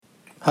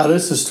Hi,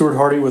 this is Stuart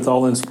Hardy with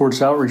All In Sports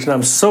Outreach, and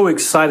I'm so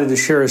excited to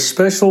share a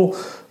special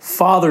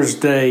Father's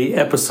Day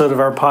episode of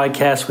our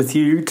podcast with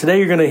you. Today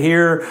you're going to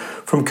hear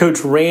from Coach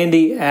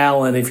Randy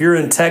Allen. If you're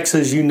in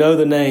Texas, you know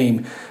the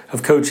name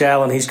of Coach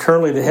Allen. He's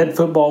currently the head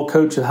football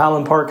coach at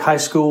Highland Park High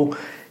School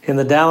in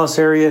the Dallas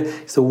area.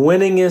 He's the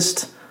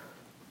winningest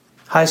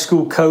high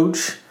school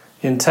coach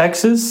in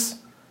Texas.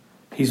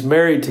 He's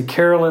married to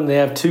Carolyn. They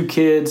have 2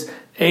 kids,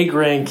 8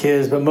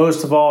 grandkids, but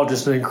most of all,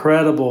 just an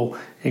incredible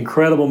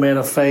man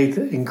of faith,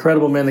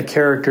 incredible man of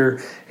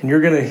character. And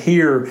you're going to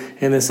hear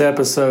in this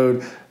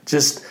episode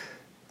just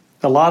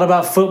a lot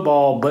about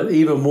football, but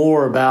even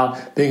more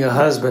about being a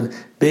husband,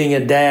 being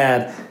a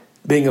dad,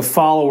 being a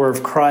follower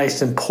of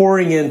Christ, and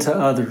pouring into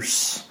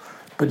others.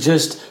 But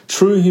just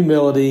true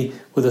humility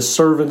with a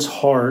servant's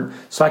heart.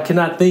 So I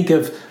cannot think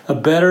of a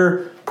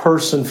better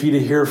person for you to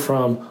hear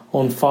from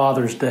on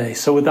Father's Day.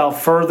 So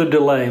without further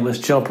delay, let's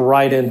jump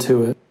right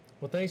into it.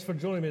 Well, thanks for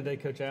joining me today,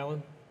 Coach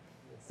Allen.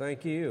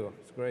 Thank you.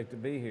 It's great to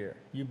be here.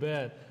 You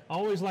bet. I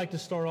always like to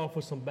start off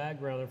with some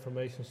background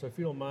information. So if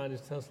you don't mind,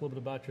 just tell us a little bit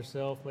about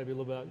yourself, maybe a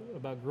little bit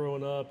about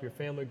growing up, your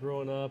family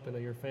growing up,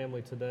 and your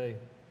family today.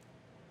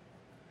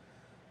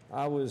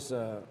 I was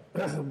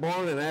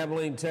born in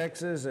Abilene,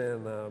 Texas,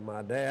 and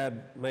my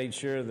dad made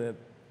sure that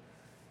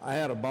I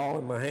had a ball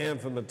in my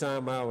hand from the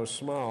time I was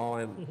small,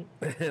 and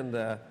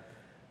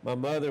my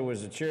mother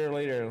was a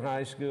cheerleader in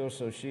high school,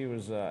 so she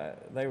was.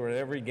 They were at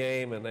every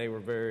game, and they were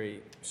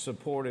very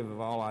supportive of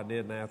all I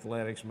did in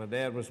athletics. My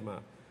dad was my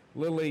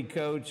little league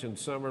coach in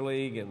summer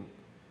league, and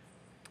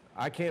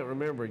I can't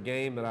remember a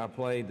game that I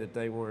played that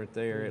they weren't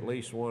there. At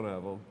least one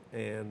of them,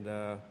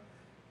 and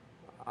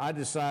I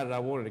decided I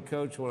wanted to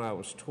coach when I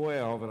was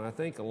 12, and I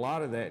think a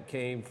lot of that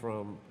came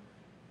from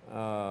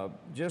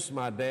just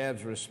my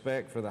dad's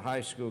respect for the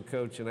high school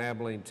coach in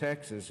Abilene,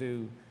 Texas,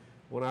 who,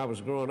 when I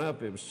was growing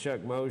up, it was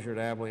Chuck Mosier at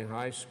Abilene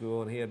High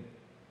School, and he had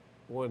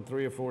won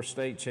 3 or 4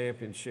 state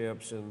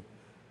championships. And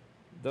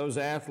those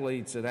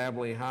athletes at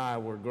Abilene High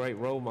were great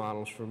role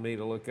models for me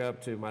to look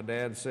up to. My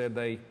dad said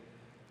they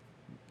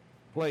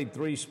played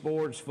 3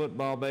 sports,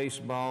 football,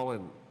 baseball,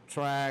 and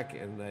track,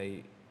 and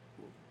they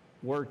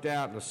worked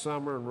out in the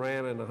summer and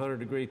ran in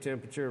 100-degree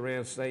temperature,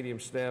 ran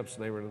stadium steps,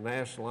 and they were in the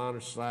National Honor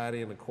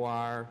Society and the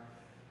choir.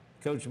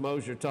 Coach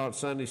Mosier taught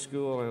Sunday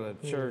school in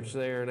a church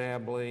there in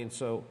Abilene.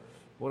 So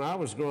when I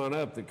was growing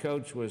up, the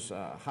coach was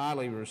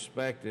highly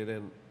respected,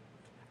 and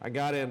I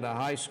got into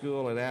high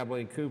school at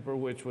Abilene Cooper,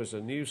 which was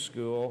a new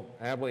school.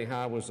 Abilene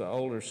High was the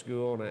older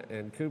school,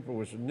 and Cooper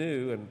was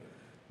new, and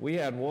we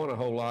hadn't won a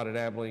whole lot at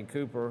Abilene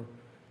Cooper.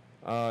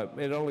 It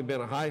had only been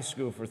a high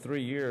school for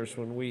 3 years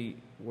when we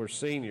were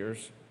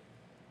seniors.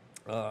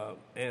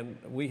 And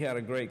we had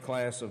a great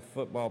class of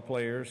football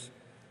players,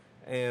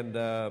 and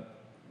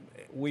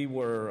we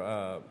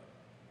were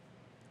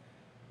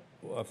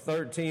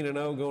 13-0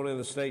 going into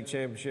the state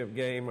championship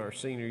game our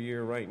senior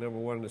year, ranked number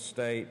 1 in the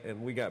state,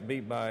 and we got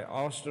beat by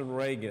Austin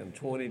Reagan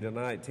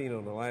 20-19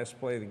 on the last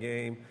play of the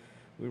game.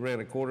 We ran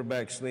a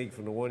quarterback sneak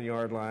from the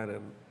 1-yard line,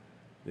 and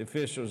the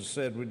officials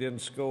said we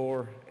didn't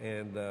score,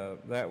 and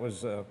that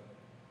was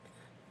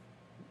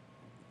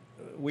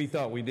we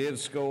thought we did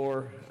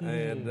score,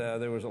 and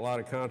there was a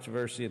lot of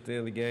controversy at the end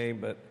of the game.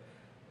 But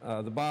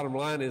the bottom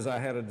line is I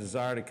had a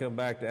desire to come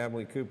back to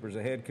Abilene Cooper as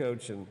a head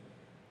coach and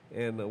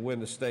win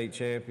the state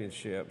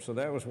championship. So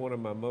that was one of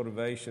my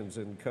motivations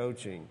in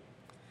coaching.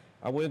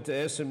 I went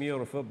to SMU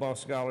on a football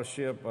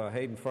scholarship.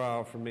 Hayden Fry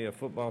offered me a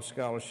football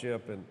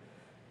scholarship, and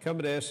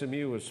coming to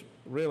SMU was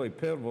really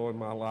pivotal in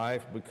my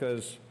life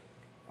because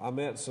I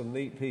met some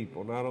neat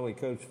people, not only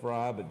Coach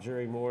Fry, but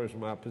Jerry Moore is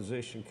my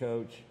position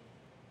coach.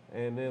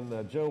 And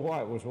then Joe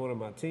White was one of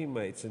my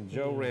teammates, and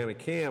Joe ran a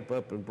camp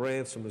up in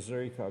Branson,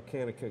 Missouri called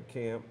Kanakuk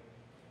Camp.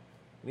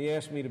 And he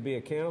asked me to be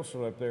a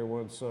counselor up there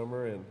one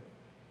summer, and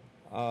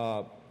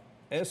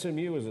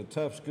SMU was a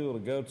tough school to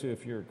go to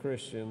if you're a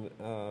Christian.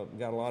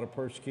 Got a lot of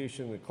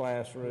persecution in the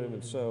classroom,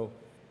 and so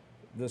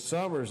the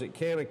summers at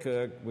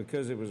Kanakuk,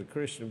 because it was a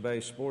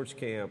Christian-based sports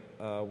camp,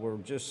 were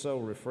just so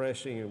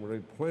refreshing and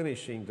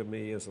replenishing to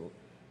me as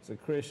a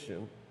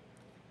Christian.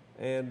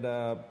 And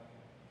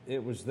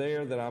it was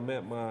there that I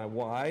met my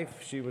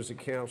wife. She was a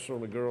counselor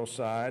on the girls'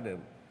 side, and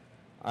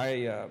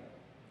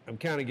I'm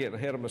kind of getting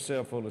ahead of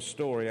myself on the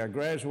story. I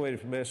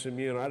graduated from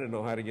SMU, and I didn't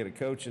know how to get a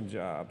coaching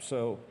job.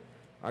 So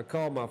I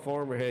called my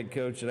former head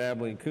coach at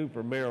Abilene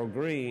Cooper, Merrill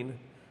Green,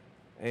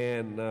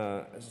 and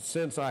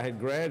since I had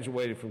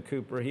graduated from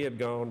Cooper, he had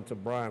gone to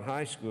Bryan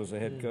High School as a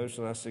head coach,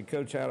 and I said,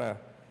 Coach, how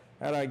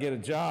do I get a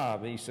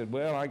job? And he said,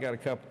 well, I got a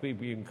couple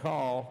people you can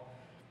call.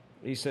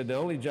 He said, the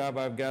only job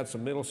I've got is a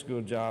middle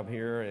school job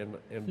here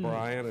in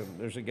Bryan, and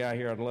there's a guy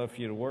here I'd love for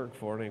you to work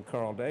for named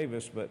Carl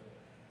Davis, but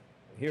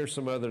here's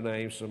some other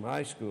names, some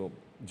high school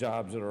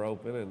jobs that are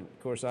open. And, of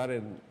course, I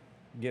didn't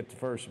get to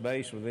first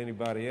base with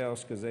anybody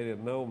else because they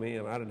didn't know me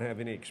and I didn't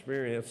have any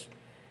experience.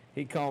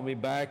 He called me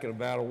back in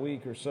about a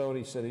week or so, and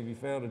he said, have you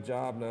found a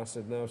job? And I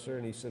said, no, sir.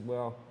 And he said,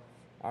 well,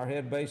 our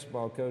head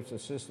baseball coach,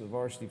 assistant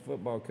varsity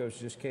football coach,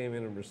 just came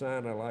in and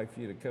resigned. I'd like for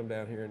you to come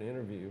down here and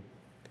interview.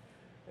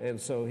 And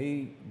so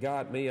he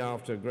got me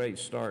off to a great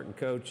start in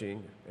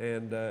coaching.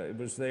 And it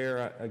was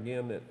there,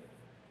 again, that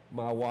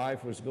my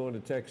wife was going to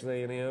Texas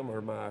A&M, or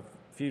my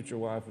future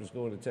wife was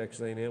going to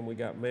Texas A&M. We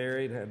got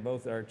married, had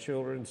both our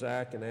children,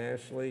 Zach and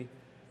Ashley.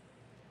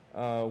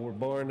 Were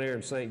born there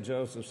in St.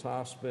 Joseph's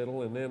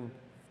Hospital. And then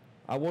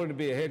I wanted to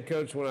be a head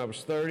coach when I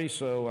was 30,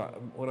 so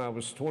when I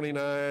was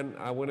 29,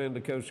 I went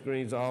into Coach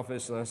Green's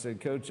office and I said,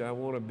 Coach, I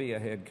want to be a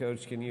head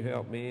coach. Can you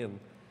help me? And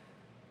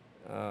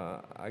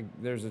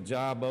there's a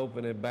job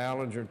open in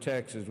Ballinger,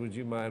 Texas. Would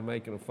you mind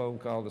making a phone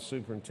call to the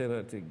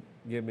superintendent to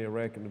give me a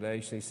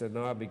recommendation? He said,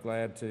 no, I'd be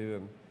glad to.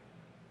 And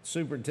the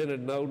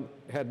superintendent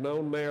had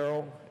known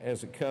Merrill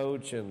as a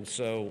coach, and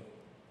so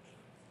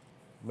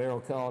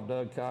Merrill called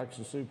Doug Cox,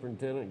 the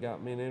superintendent,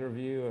 got me an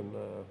interview, and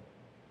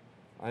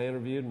I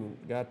interviewed and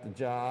got the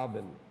job,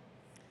 and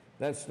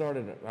that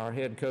started our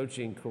head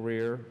coaching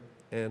career.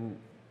 And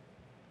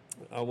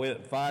I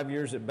went 5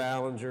 years at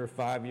Ballinger,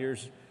 5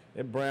 years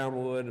at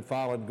Brownwood,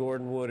 followed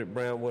Gordon Wood at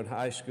Brownwood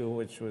High School,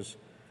 which was,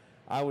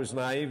 I was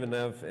naive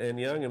enough and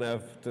young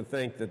enough to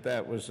think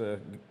that was a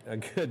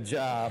good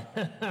job.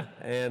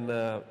 And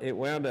it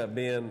wound up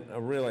being a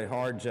really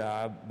hard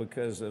job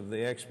because of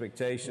the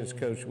expectations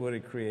Coach Wood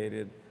had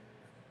created.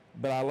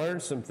 But I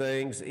learned some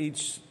things,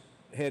 each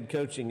head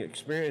coaching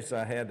experience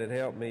I had, that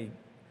helped me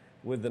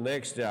with the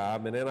next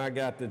job. And then I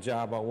got the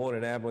job I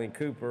wanted, Abilene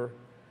Cooper.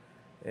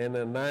 And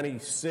in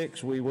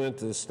 '96, we went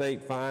to the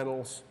state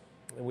finals.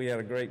 And we had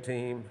a great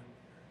team.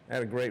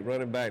 Had a great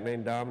running back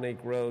named Dominique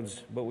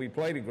Rhodes, but we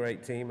played a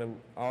great team, and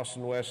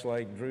Austin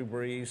Westlake, Drew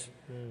Brees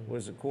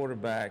was the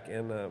quarterback,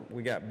 and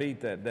we got beat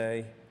that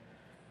day.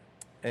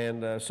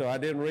 And so I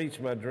didn't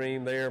reach my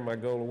dream there, my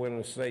goal of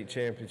winning a state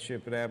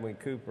championship at Abilene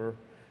Cooper,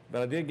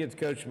 but I did get to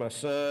coach my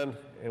son,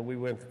 and we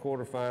went to the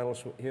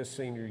quarterfinals his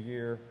senior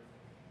year.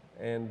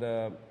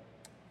 And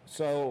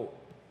so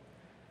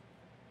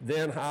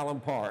then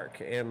Highland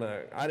Park, and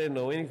I didn't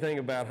know anything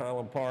about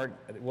Highland Park.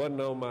 It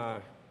wasn't on my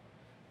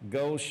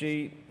goal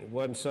sheet. It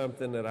wasn't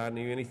something that I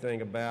knew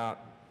anything about.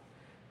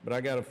 But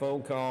I got a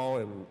phone call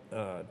and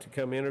to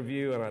come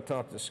interview, and I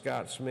talked to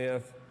Scott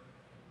Smith,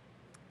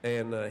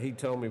 and he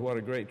told me what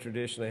a great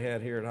tradition they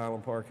had here at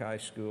Highland Park High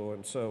School.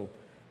 And so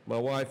my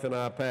wife and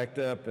I packed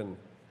up and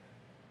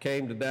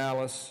came to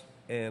Dallas,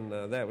 and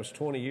that was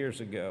 20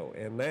 years ago.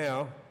 And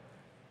now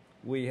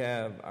we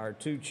have our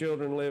 2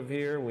 children live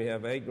here. We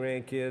have 8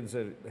 grandkids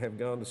that have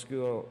gone to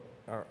school,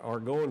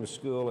 are going to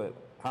school at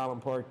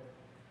Highland Park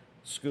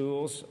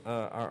schools.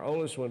 Our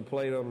oldest one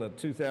played on the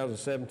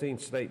 2017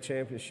 state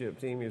championship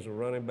team. He was a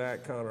running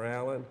back, Connor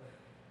Allen.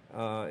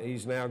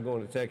 He's now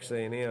going to Texas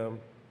A&M.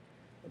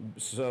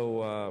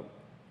 So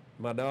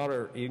my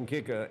daughter, you can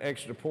kick an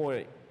extra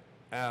point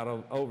out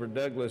of over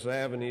Douglas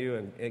Avenue,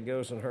 and it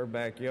goes in her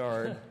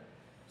backyard.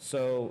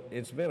 So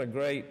it's been a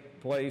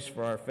great place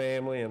for our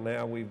family, and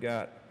now we've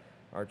got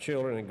our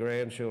children and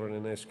grandchildren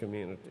in this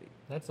community.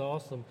 That's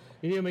awesome.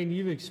 I mean,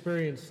 you've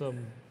experienced some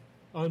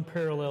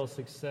unparalleled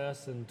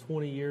success in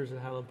 20 years at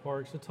Highland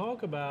Park. So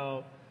talk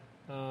about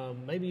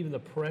maybe even the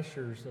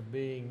pressures of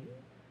being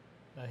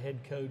a head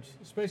coach,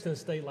 especially in a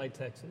state like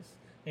Texas,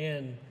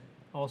 and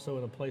also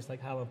in a place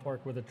like Highland Park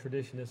where the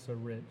tradition is so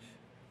rich.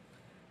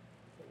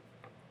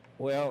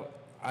 Well,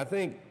 I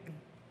think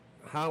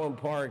Highland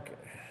Park,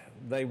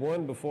 they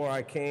won before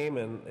I came,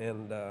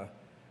 and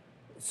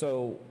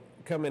so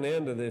coming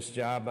into this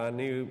job, I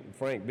knew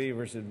Frank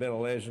Beavers had been a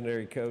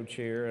legendary coach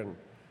here, and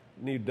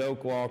knew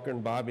Doak Walker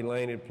and Bobby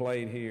Lane had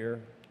played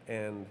here.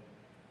 And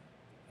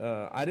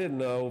I didn't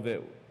know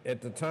that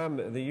at the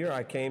time, the year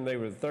I came, they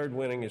were the 3rd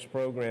winningest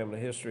program in the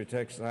history of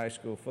Texas high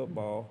school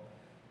football.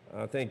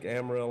 I think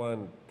Amarillo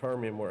and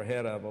Permian were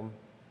ahead of them.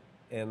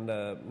 And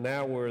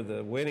now we're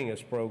the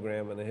winningest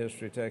program in the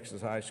history of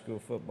Texas high school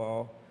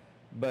football.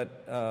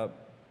 But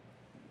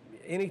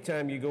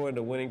anytime you go into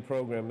a winning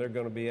program, there are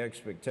going to be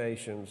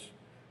expectations.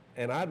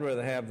 And I'd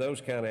rather have those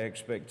kind of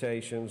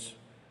expectations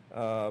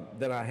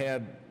than I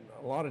had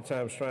a lot of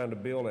times trying to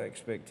build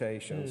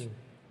expectations.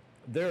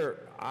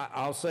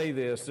 I'll say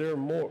this, there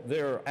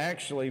are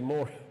actually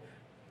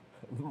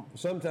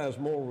sometimes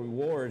more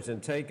rewards in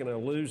taking a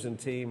losing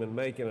team and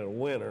making it a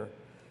winner.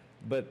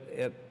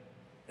 But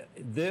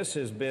this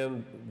has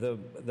been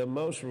the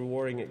most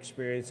rewarding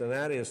experience, and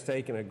that is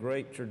taking a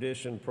great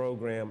tradition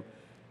program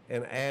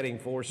and adding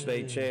 4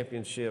 state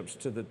championships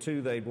to the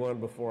 2 they'd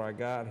won before I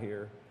got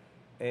here.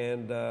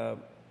 And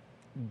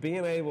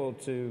being able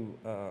to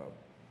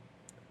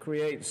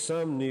create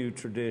some new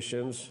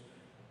traditions,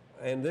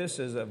 and this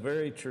is a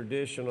very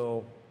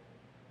traditional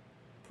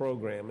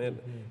program.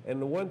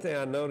 And the one thing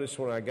I noticed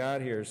when I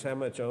got here is how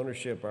much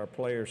ownership our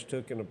players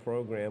took in the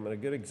program. And a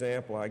good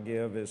example I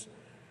give is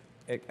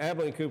at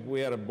Abilene Cooper,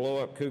 we had a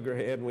blow-up cougar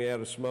head, and we had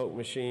a smoke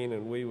machine,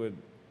 and we would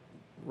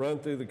run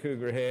through the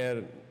cougar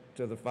head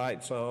to the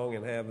fight song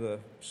and have the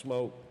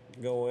smoke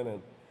going.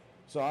 And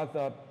so I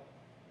thought,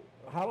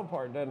 Highland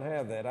Park doesn't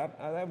have that.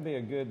 That would be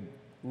a good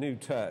new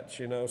touch,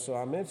 you know. So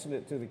I mentioned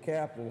it to the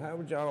captain. How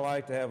would y'all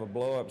like to have a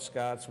blow-up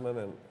Scotsman,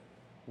 and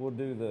we'll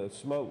do the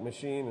smoke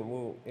machine, and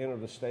we'll enter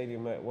the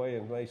stadium that way?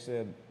 And they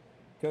said,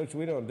 Coach,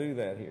 we don't do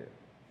that here.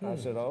 I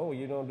said, oh,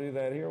 you don't do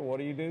that here? What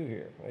do you do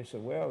here? They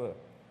said, well,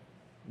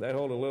 they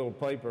hold a little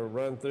paper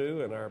run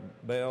through, and our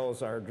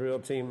bells, our drill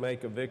team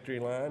make a victory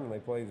line, and they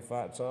play the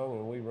fight song,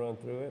 and we run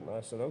through it. And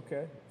I said,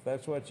 okay, if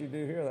that's what you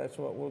do here, that's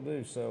what we'll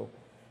do. So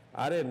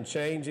I didn't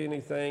change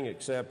anything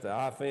except the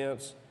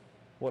offense.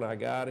 When I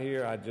got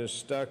here, I just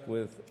stuck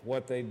with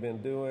what they'd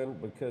been doing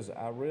because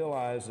I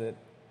realized that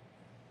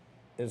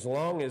as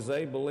long as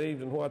they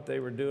believed in what they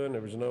were doing,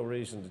 there was no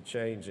reason to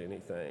change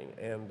anything.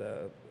 And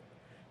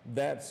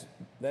that's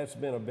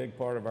been a big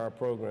part of our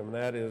program, and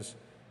that is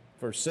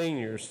for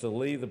seniors to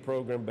leave the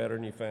program better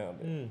than you found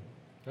it.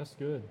 That's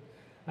good.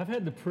 I've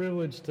had the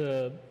privilege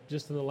to,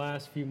 just in the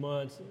last few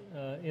months,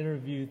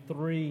 interview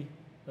 3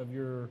 of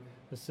your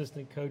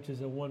assistant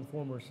coaches and 1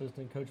 former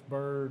assistant, Coach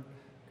Bird,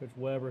 Coach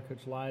Weber,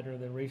 Coach Leiter,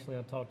 and then recently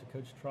I talked to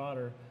Coach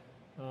Trotter.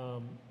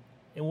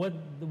 And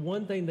the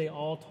one thing they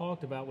all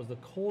talked about was the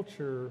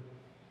culture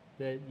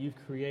that you've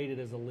created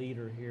as a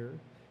leader here.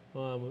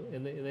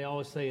 And they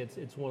always say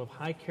it's one of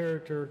high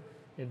character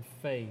and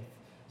faith.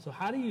 So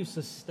how do you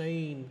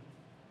sustain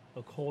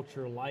a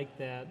culture like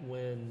that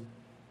when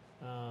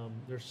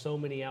there's so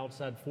many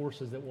outside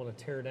forces that want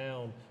to tear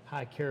down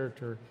high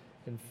character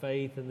and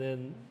faith? And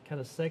then kind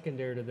of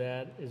secondary to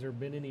that, has there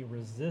been any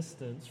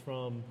resistance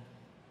from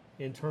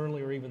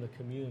internally or even the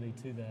community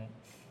to that?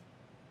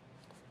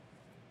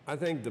 I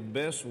think the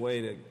best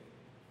way to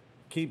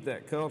keep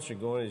that culture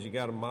going is you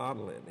got to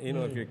model it. You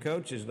know, if your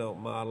coaches don't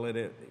model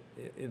it,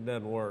 it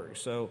doesn't work.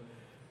 So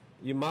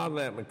you model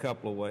that in a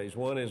couple of ways.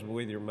 One is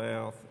with your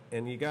mouth,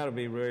 and you got to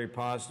be very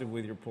positive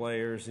with your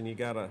players, and you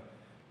got to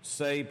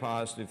say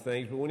positive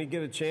things. But when you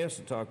get a chance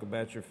to talk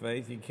about your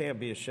faith, you can't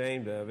be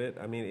ashamed of it.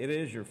 I mean, it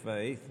is your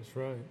faith. That's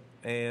right.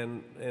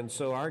 And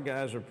so our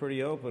guys are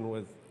pretty open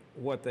with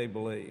what they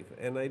believe,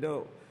 and they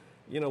don't.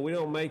 You know, we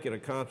don't make it a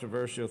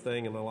controversial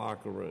thing in the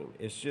locker room.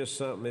 It's just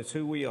something. It's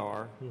who we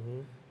are,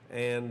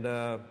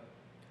 and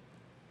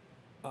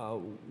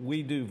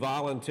we do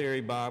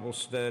voluntary Bible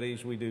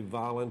studies. We do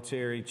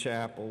voluntary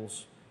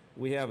chapels.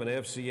 We have an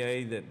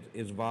FCA that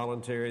is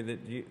voluntary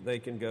that they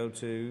can go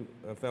to,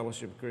 a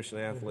Fellowship of Christian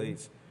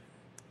Athletes.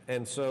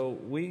 And so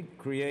we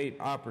create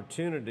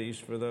opportunities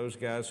for those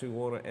guys who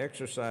want to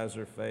exercise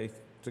their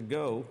faith to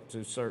go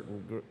to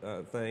certain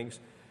things.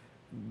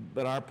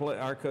 But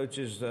our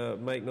coaches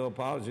make no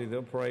apology.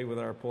 They'll pray with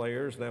our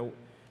players. Now,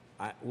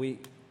 I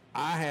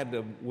had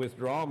to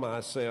withdraw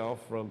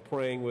myself from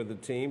praying with the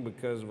team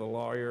because of a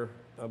lawyer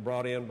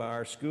brought in by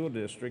our school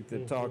district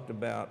that talked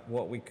about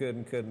what we could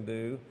and couldn't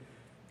do.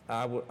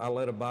 I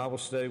led a Bible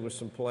study with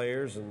some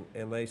players,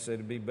 and they said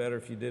it'd be better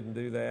if you didn't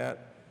do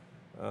that.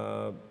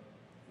 And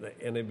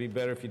it'd be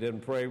better if you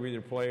didn't pray with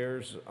your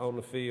players on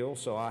the field.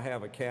 So I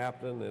have a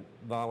captain that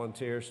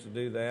volunteers to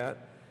do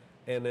that.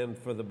 And then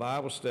for the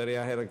Bible study,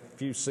 I had a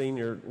few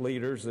senior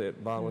leaders that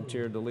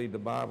volunteered to lead the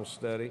Bible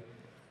study.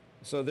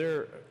 So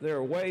there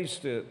are ways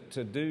to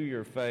do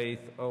your faith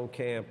on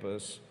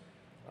campus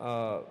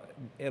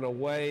in a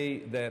way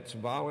that's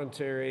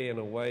voluntary, in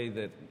a way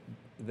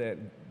that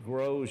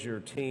grows your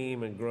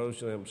team and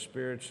grows them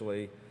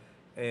spiritually.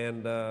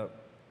 And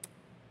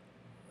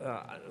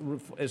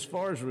as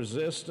far as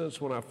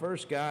resistance, when I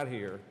first got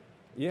here,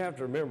 you have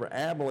to remember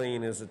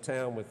Abilene is a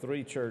town with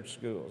 3 church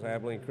schools,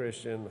 Abilene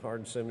Christian,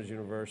 Hardin-Simmons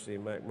University,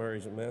 and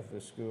McMurray's a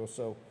Methodist school.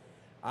 So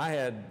I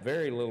had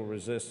very little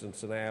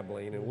resistance in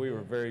Abilene, and we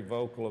were very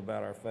vocal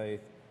about our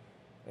faith.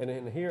 And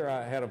in here,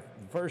 the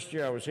first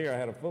year I was here, I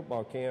had a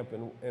football camp,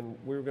 and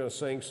we were going to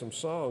sing some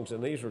songs.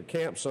 And these were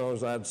camp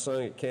songs I'd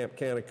sung at Camp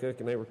Kanakuk,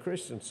 and they were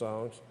Christian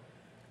songs.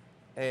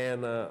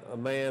 And a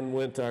man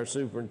went to our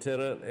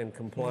superintendent and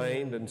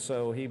complained, and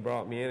so he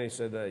brought me in. He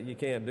said, you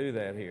can't do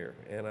that here.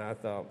 And I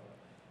thought,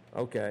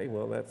 okay,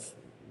 well,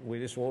 we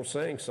just won't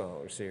sing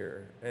songs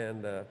here.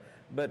 And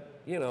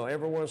but, you know,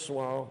 every once in a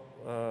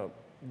while,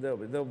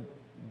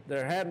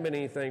 there hadn't been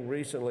anything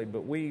recently,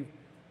 but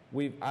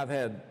I've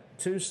had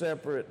 2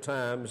 separate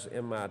times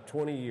in my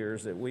 20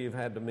 years that we've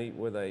had to meet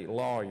with a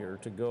lawyer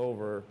to go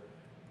over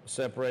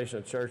separation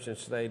of church and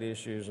state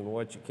issues and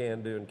what you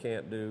can do and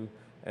can't do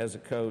as a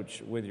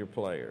coach with your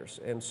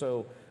players. And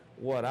so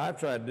what I've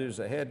tried to do as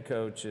a head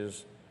coach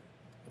is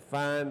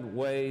find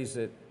ways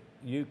that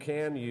you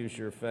can use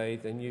your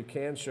faith and you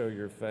can show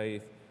your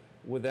faith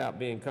without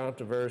being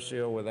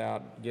controversial,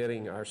 without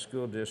getting our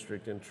school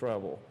district in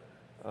trouble.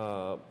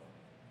 But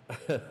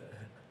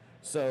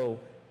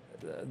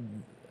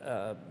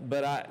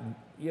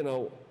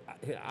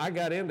I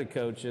got into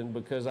coaching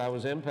because I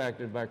was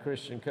impacted by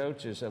Christian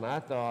coaches, and I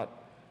thought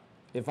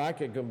if I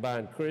could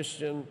combine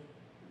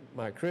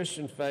my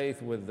Christian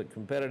faith with the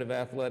competitive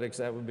athletics,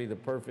 that would be the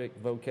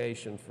perfect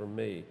vocation for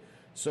me.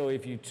 So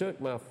if you took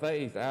my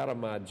faith out of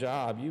my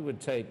job, you would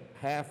take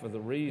half of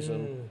the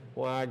reason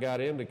why I got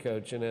into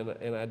coaching.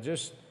 And I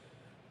just,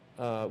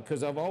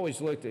 because I've always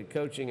looked at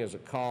coaching as a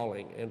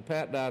calling. And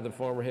Pat Dye, the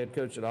former head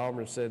coach at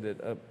Auburn, said that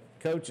a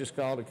coach is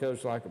called to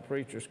coach like a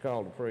preacher is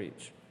called to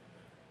preach.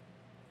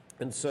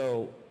 And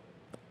so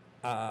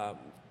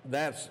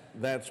that's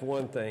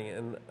one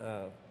thing.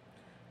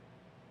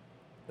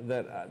 And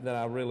that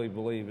I really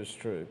believe is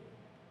true.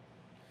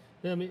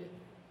 Yeah, I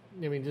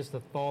mean, just the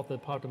thought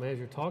that popped in my head as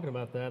you're talking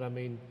about that. I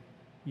mean,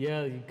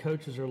 yeah, the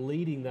coaches are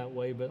leading that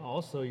way, but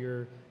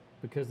also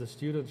because the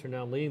students are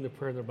now leading the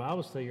prayer in their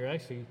Bible study, you're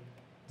actually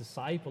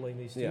discipling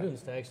these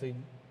students to actually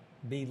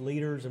be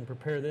leaders and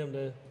prepare them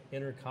to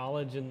enter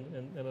college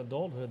and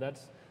adulthood.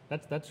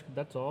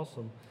 That's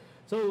awesome.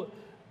 So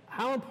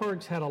Highland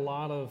Park's had a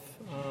lot of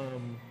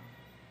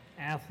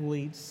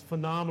athletes,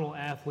 phenomenal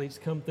athletes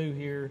come through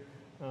here.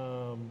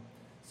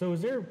 So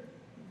is there,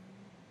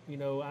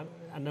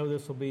 I know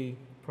this will be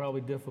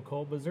probably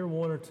difficult, but is there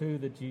one or two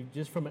that you,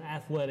 just from an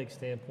athletic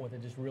standpoint,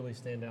 that just really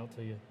stand out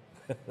to you?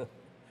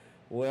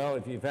 Well,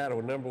 if you've had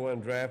a number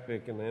one draft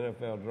pick in the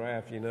NFL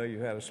draft, you know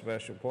you've had a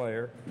special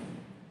player.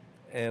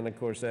 And, of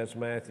course, that's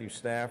Matthew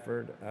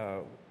Stafford.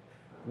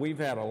 We've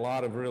had a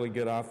lot of really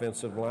good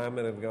offensive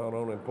linemen that have gone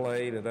on and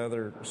played at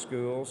other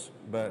schools.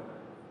 But,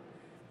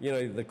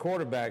 the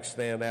quarterbacks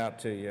stand out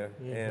to you.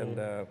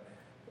 Mm-hmm.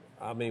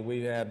 And,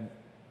 we had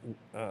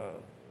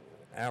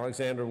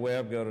Alexander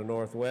Webb go to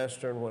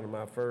Northwestern. One of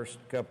my first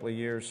couple of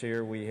years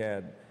here, we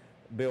had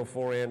Bill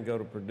Foran go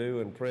to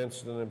Purdue and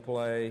Princeton and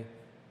play.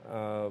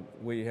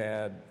 We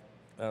had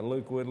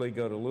Luke Woodley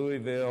go to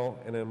Louisville,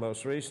 and then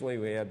most recently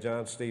we had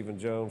John Stephen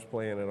Jones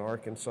playing at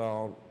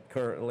Arkansas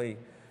currently.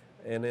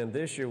 And then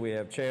this year we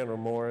have Chandler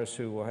Morris,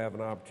 who will have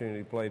an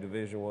opportunity to play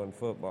Division I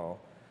football.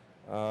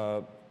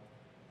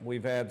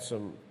 We've had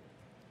some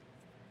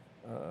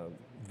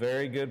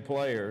very good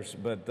players,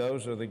 but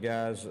those are the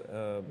guys,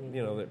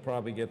 that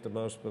probably get the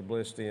most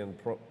publicity and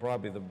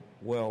probably the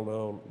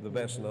well-known, the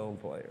best-known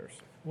players.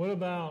 What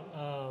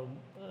about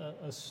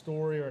a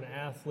story or an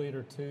athlete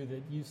or two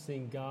that you've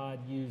seen God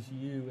use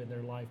you in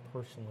their life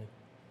personally?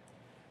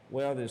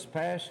 Well, this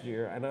past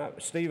year, and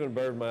Stephen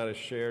Bird might have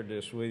shared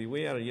this with you,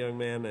 we had a young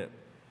man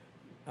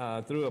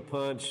that threw a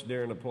punch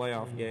during a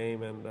playoff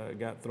game and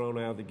got thrown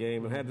out of the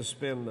game and had to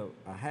spend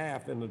a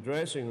half in the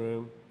dressing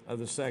room of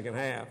the second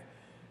half.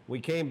 We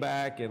came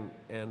back and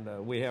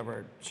we have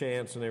our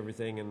chants and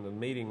everything in the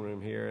meeting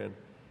room here, and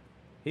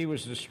he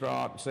was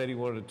distraught and said he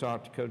wanted to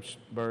talk to Coach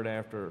Bird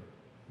after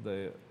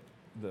the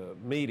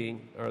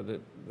meeting or the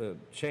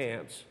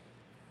chants.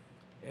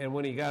 And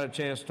when he got a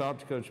chance to talk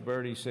to Coach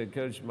Bird, he said,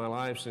 "Coach, my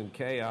life's in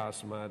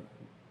chaos.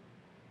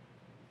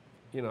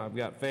 I've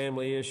got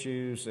family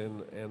issues,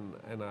 and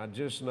I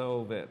just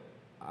know that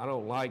I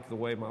don't like the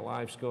way my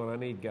life's going. I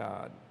need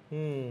God."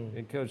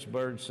 And Coach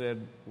Bird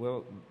said,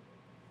 "Well,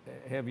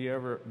 do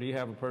you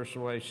have a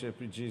personal relationship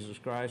with Jesus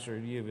Christ, or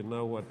do you even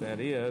know what that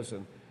is?"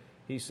 And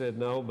he said,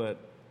 "No, but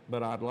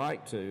I'd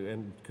like to."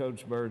 And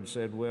Coach Bird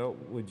said, "Well,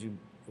 would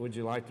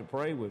you like to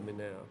pray with me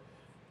now?"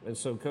 And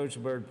so Coach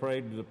Bird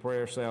prayed the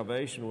prayer of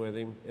salvation with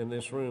him in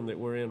this room that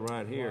we're in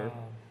right here.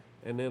 Wow.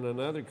 And then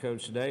another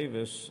Coach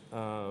Davis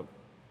I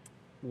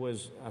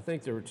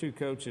think there were two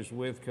coaches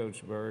with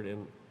Coach Bird,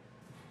 and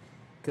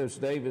Coach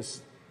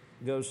Davis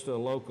goes to a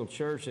local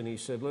church, and he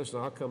said, "Listen,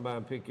 I'll come by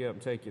and pick you up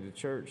and take you to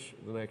church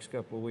the next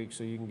couple of weeks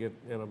so you can get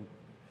in a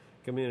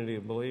community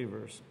of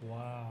believers."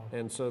 Wow.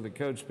 And so the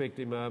coach picked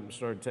him up and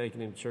started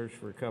taking him to church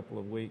for a couple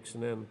of weeks.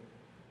 And then,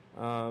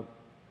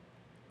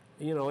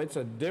 it's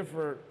a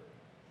different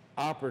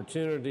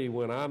opportunity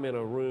when I'm in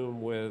a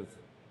room with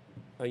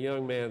a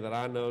young man that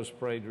I know has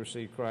prayed to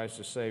receive Christ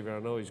as Savior. I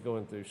know he's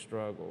going through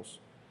struggles,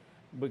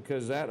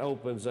 because that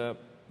opens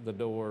up the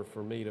door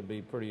for me to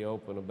be pretty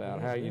open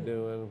about how you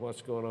doing,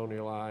 what's going on in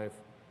your life,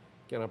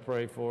 can I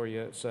pray for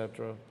you,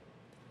 etc.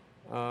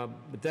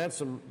 But that's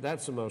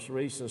the most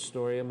recent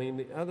story. I mean,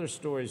 the other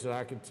stories that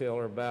I could tell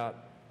are about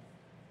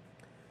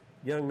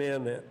young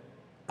men that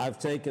I've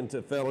taken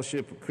to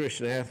Fellowship of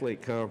Christian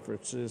Athlete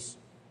conferences.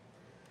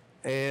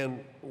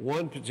 And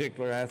one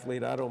particular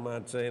athlete, I don't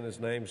mind saying his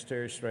name, is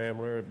Terry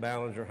Stramler at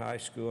Ballinger High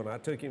School, and I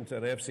took him to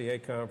an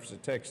FCA conference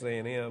at Texas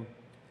A&M.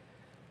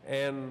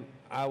 And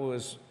I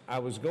was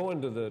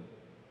going to the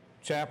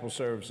chapel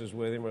services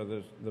with him, or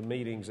the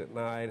meetings at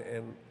night,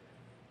 and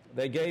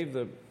they gave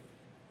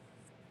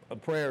a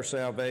prayer of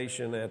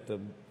salvation at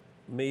the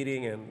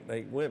meeting, and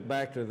they went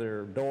back to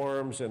their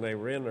dorms, and they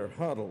were in their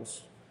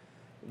huddles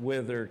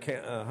with their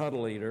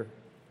huddle leader,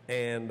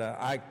 and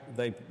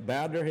they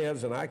bowed their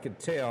heads, and I could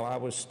tell. I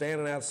was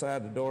standing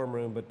outside the dorm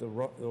room, but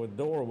the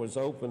door was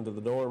open to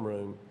the dorm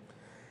room.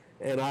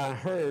 And I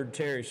heard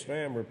Terry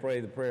Stramler pray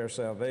the prayer of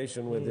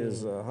salvation with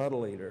his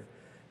huddle leader.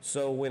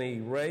 So when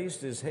he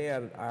raised his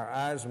head, our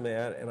eyes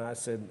met, and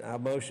I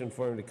motioned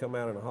for him to come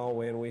out in the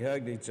hallway, and we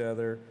hugged each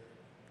other,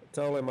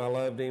 told him I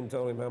loved him,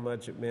 told him how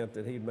much it meant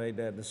that he'd made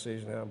that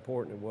decision, how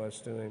important it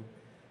was to him.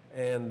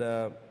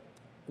 And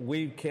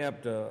we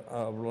kept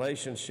a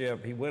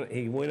relationship. He went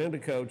into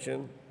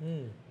coaching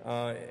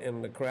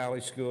in the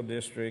Crowley School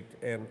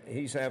District, and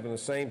he's having the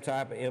same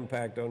type of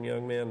impact on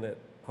young men that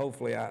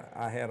hopefully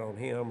I had on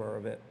him, or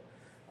that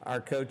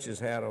our coaches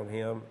had on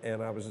him.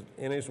 And I was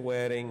in his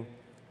wedding.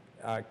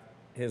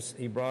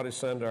 He brought his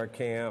son to our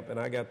camp, and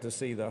I got to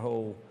see the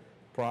whole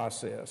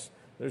process.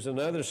 There's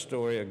another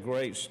story, a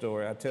great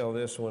story. I tell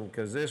this one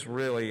because this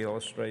really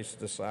illustrates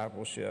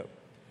discipleship.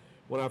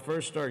 when I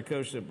first started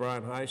coaching at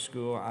Bryan High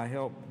School, I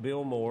helped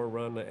Bill Moore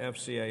run the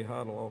FCA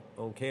huddle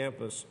on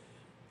campus.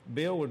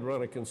 Bill would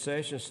run a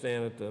concession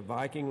stand at the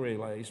Viking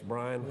Relays,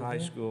 Bryan High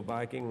School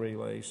Viking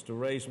Relays, to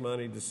raise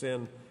money to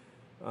send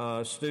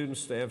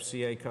students to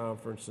FCA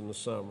conference in the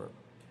summer.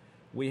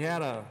 We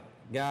had a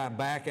guy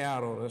back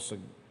out on us.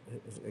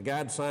 A guy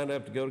had signed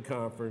up to go to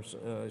conference,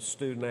 a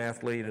student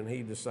athlete, and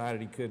he decided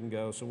he couldn't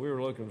go. So we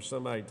were looking for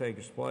somebody to take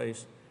his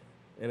place.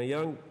 And a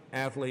young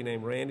athlete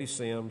named Randy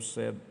Sims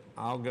said,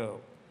 I'll go.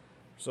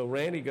 So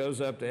Randy goes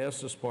up to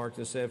Estes Park,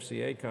 this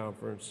FCA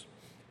conference,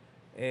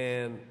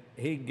 and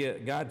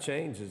God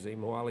changes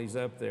him while he's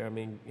up there. I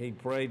mean, he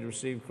prayed to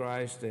receive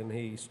Christ, and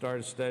he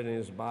started studying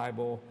his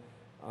Bible.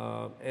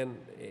 And,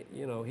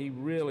 you know, he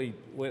really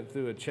went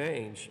through a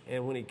change.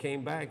 And when he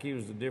came back, he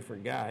was a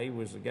different guy. He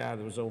was a guy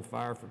that was on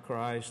fire for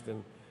Christ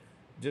and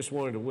just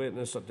wanted to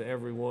witness to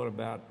everyone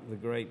about the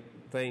great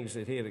things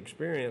that he had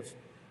experienced.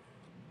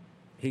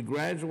 He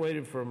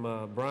graduated from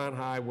Bryan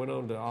High, went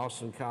on to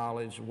Austin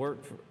College,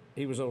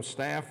 he was on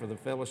staff for the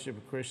Fellowship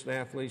of Christian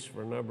Athletes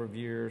for a number of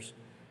years.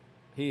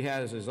 He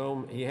had his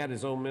own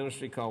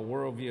ministry called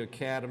Worldview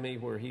Academy,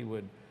 where he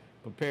would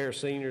prepare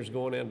seniors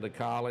going into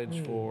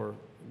college for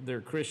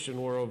their Christian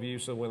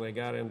worldview, so when they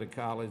got into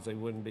college, they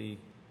wouldn't be,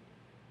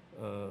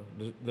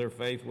 their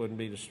faith wouldn't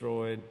be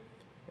destroyed.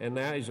 And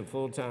now he's a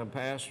full-time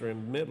pastor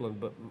in Midland.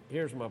 But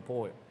here's my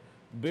point.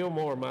 Bill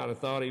Moore might have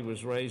thought he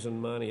was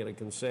raising money at a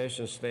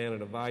concession stand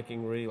at a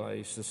Viking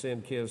Relays to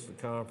send kids to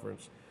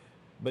conference.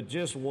 But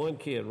just one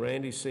kid,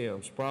 Randy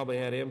Sims, probably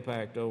had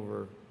impact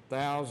over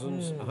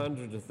thousands,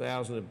 hundreds of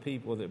thousands of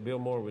people that Bill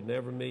Moore would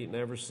never meet,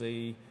 never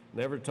see,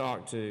 never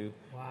talk to.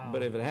 Wow.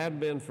 But if it hadn't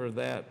been for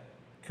that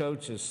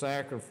coach's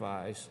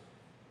sacrifice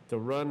to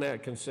run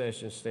that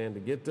concession stand,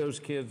 to get those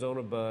kids on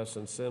a bus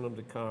and send them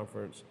to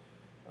conference,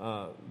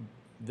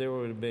 there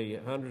would be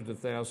hundreds of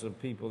thousands of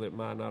people that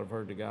might not have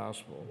heard the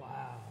gospel.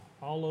 Wow.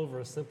 All over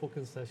a simple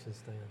concession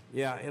stand.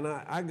 Yeah, and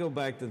I go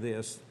back to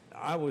this.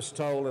 I was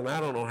told, and I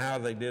don't know how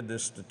they did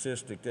this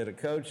statistic, that a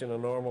coach in a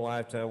normal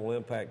lifetime will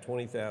impact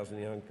 20,000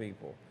 young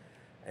people.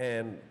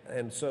 And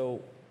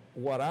so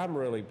what I'm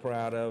really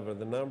proud of are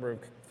the number of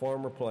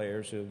former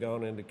players who have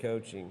gone into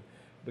coaching,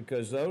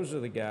 because those are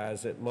the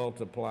guys that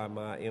multiply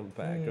my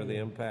impact or the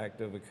impact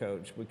of a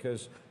coach,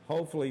 because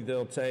hopefully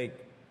they'll take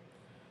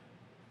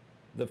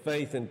the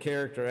faith and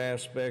character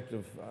aspect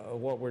of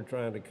what we're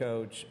trying to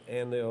coach,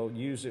 and they'll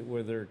use it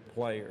with their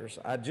players.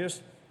 I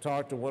just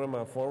talked to one of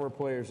my former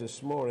players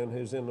this morning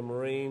who's in the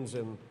Marines,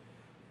 and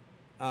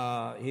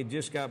he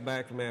just got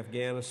back from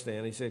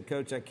Afghanistan. He said,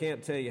 Coach, I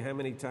can't tell you how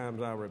many times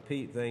I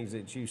repeat things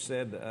that you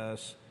said to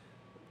us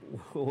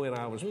when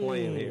I was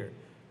playing here.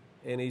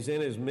 And he's in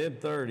his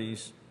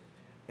mid-30s,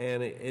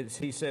 and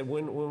he said,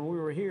 when we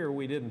were here,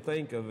 we didn't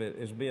think of it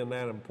as being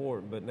that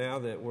important, but now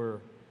that we're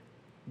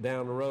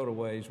down the road a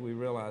ways, we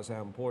realize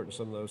how important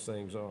some of those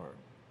things are.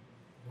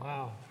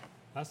 Wow.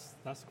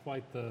 That's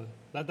quite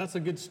that's a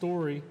good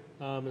story,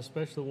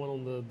 especially the one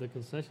on the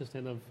concession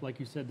stand of, like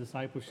you said,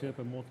 discipleship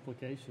and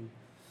multiplication.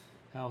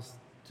 How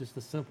just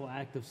a simple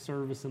act of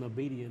service and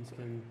obedience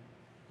can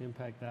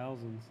impact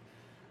thousands.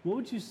 What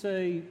would you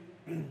say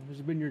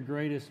has been your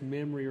greatest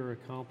memory or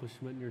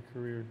accomplishment in your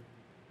career?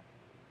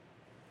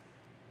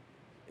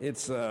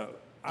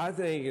 I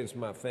think it's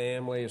my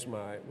family. It's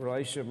my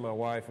relationship with my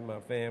wife and my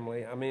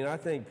family. I mean, I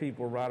think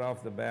people right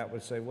off the bat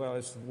would say, well,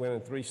 it's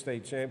winning 3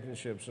 state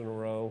championships in a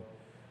row,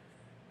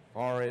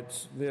 or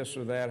it's this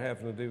or that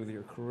having to do with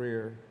your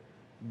career.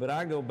 But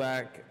I go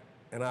back,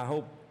 and I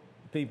hope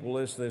people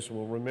listening to this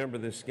will remember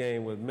this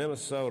game with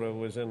Minnesota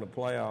was in the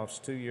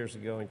playoffs 2 years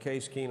ago, and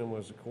Case Keenum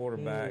was the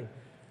quarterback.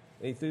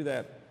 He threw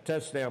that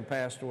touchdown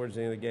pass towards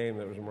the end of the game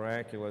that was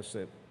miraculous,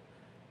 that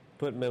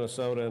put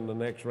Minnesota in the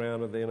next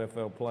round of the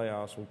NFL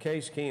playoffs. When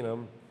Case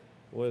Keenum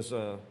was,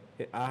 I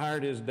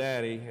hired his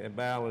daddy at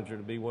Ballinger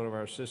to be one of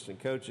our assistant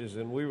coaches,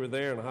 and we were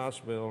there in the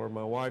hospital, or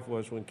my wife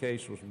was, when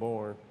Case was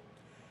born.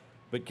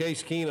 But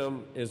Case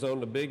Keenum is on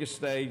the biggest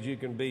stage you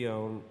can be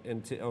on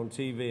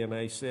TV, and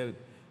they said,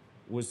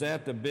 was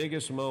that the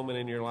biggest moment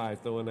in your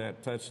life, throwing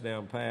that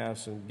touchdown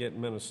pass and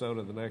getting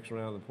Minnesota the next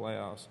round of the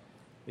playoffs?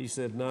 He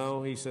said,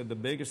 no. He said, the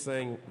biggest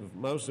thing, the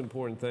most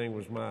important thing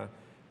was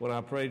when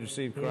I prayed to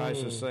receive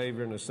Christ as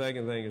Savior, and the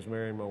second thing is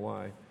marrying my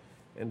wife.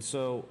 And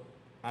so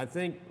I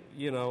think,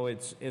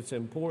 it's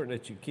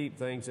important that you keep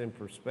things in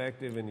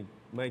perspective and you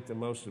make the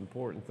most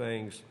important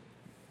things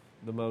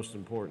the most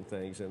important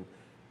things. And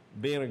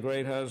being a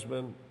great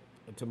husband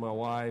to my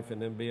wife, and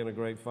then being a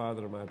great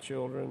father to my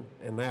children,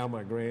 and now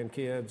my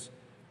grandkids,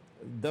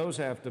 those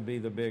have to be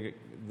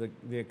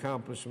the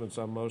accomplishments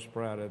I'm most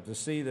proud of. To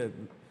see that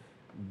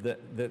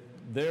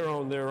they're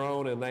on their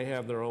own and they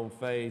have their own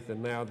faith,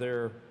 and now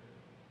they're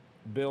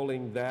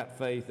building that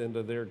faith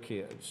into their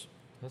kids.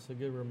 That's a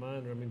good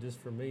reminder. I mean, just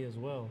for me as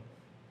well,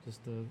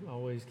 just to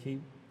always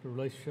keep the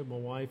relationship with my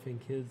wife and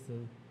kids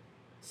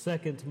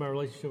second to my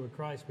relationship with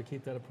Christ, but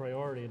keep that a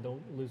priority and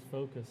don't lose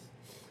focus.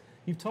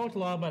 You've talked a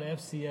lot about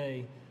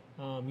FCA.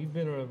 You've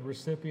been a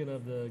recipient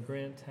of the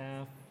Grant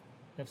Taft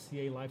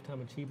FCA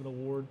Lifetime Achievement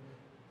Award.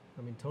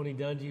 I mean, Tony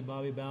Dungy,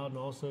 Bobby Bowden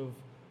also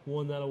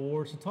won that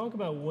award. So talk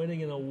about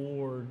winning an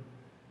award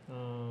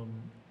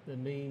that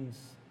means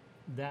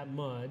that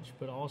much,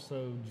 but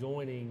also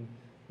joining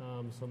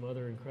some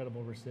other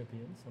incredible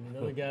recipients. I mean,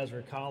 other guys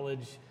are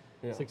college,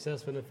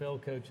 successful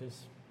NFL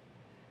coaches.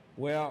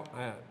 Well,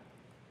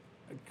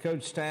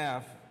 Coach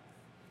Taft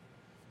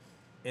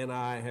and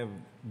I have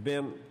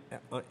been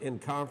in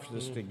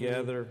conferences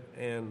together,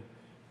 and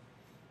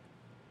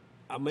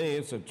I mean,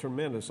 it's a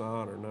tremendous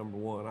honor, number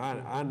one.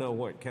 I know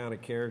what kind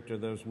of character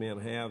those men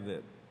have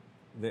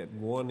that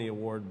won the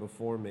award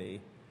before me,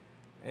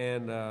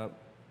 and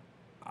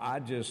I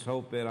just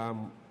hope that I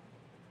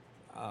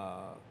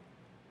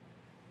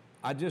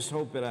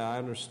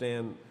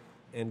understand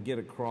and get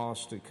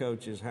across to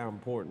coaches how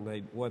important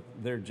what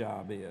their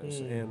job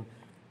is. And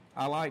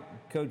I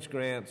like Coach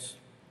Grant's,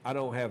 I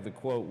don't have the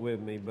quote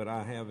with me, but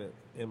I have it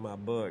in my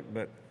book.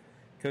 But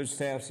Coach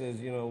Taft says,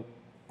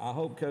 I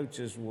hope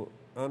coaches will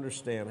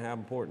understand how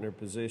important their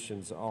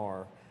positions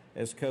are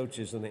as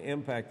coaches and the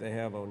impact they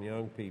have on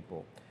young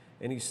people.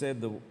 And he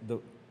said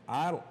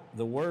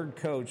the word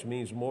coach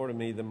means more to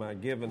me than my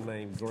given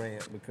name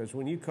Grant, because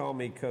when you call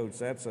me coach,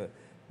 that's a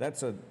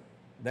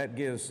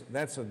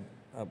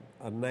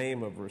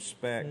name of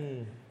respect.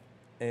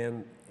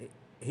 And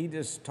he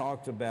just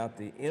talked about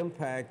the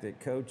impact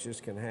that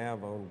coaches can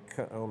have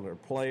on their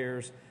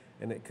players,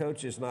 and that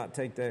coaches not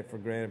take that for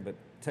granted, but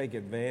take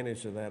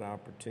advantage of that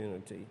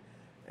opportunity.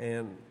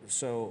 And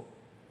so,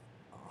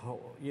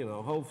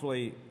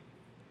 hopefully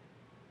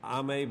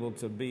I'm able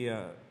to be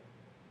an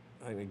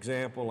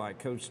example like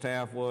Coach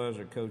Taft was,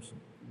 or Coach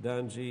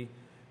Dungy.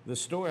 The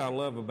story I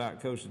love about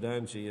Coach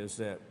Dungy is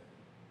that,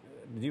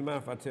 do you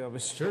mind if I tell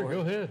this story? Sure, go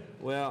ahead.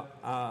 Well,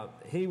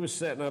 he was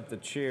setting up the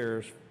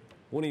chairs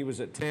when he was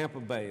at Tampa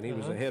Bay, and he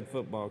was a head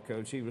football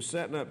coach. He was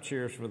setting up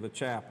chairs for the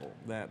chapel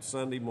that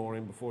Sunday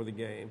morning before the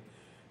game.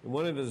 And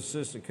one of his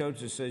assistant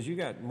coaches says, "You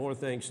got more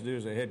things to do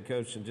as a head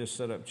coach than just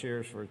set up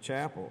chairs for a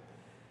chapel."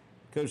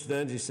 Coach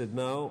Dungy said,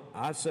 "No,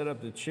 I set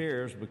up the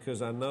chairs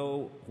because I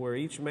know where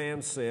each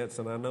man sits,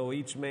 and I know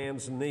each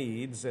man's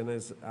needs, and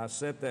as I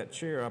set that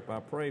chair up, I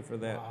pray for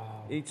that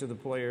each of the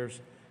players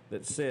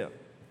that sit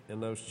in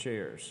those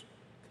chairs."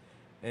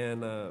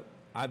 And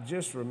I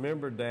just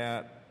remembered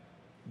that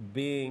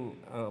being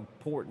an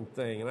important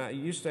thing. And I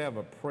used to have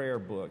a prayer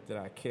book that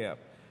I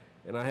kept,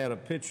 and I had a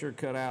picture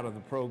cut out of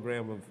the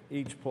program of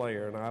each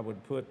player, and I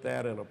would put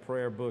that in a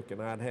prayer book, and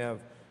I'd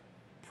have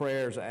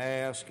prayers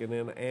asked and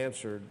then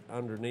answered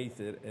underneath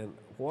it. And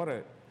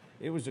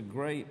it was a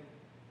great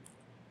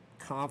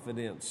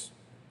confidence.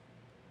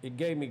 It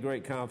gave me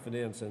great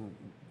confidence and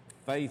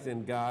faith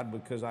in God,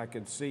 because I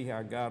could see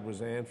how God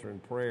was answering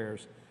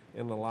prayers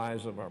in the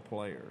lives of our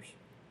players.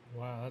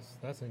 Wow,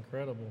 that's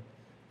incredible.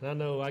 And I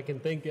know I can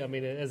think,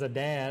 as a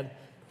dad,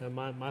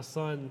 my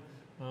son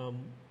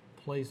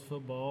plays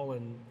football,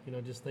 and,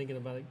 just thinking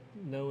about it,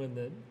 knowing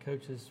that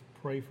coaches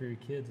pray for your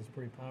kids is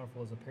pretty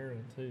powerful as a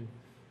parent too.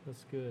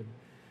 That's good.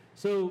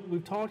 So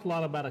we've talked a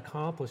lot about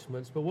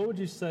accomplishments, but what would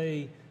you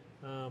say,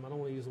 I don't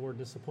want to use the word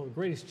disappointment,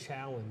 greatest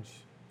challenge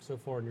so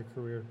far in your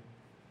career?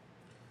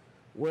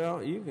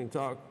 Well, you can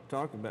talk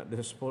about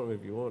disappointment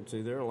if you want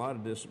to. There are a lot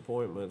of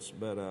disappointments,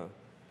 but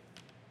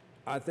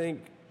I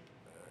think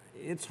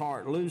it's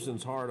hard.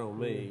 Losing's hard on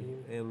me.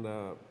 And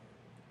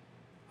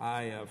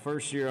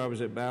first year I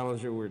was at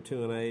Ballinger, we were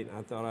 2-8.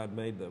 I thought I'd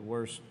made the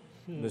worst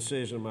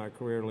decision of my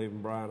career,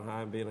 leaving Brian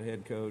High and being a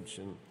head coach.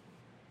 And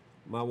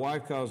my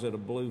wife calls it a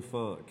blue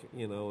funk.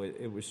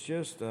 It was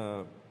just,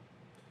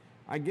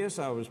 I guess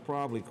I was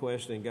probably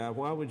questioning God,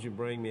 why would you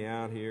bring me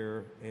out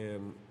here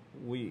and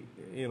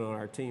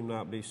our team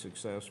not be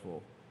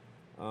successful?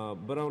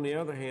 But on the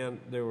other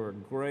hand, there were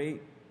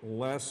great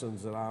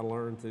lessons that I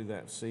learned through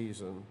that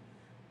season.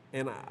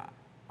 And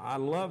I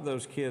love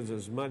those kids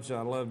as much as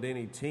I loved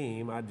any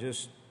team. I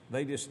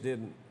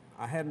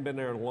hadn't been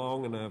there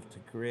long enough to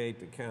create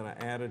the kind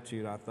of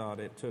attitude I thought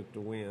it took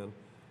to win.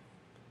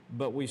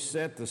 But we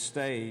set the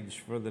stage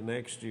for the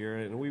next year,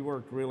 and we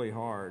worked really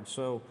hard.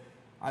 So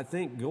I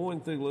think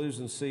going through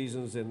losing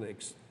seasons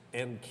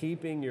and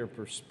keeping your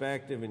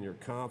perspective and your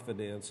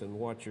confidence in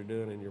what you're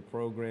doing in your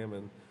program,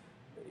 and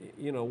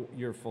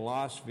your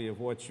philosophy of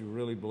what you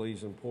really believe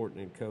is important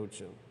in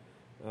coaching.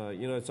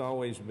 It's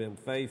always been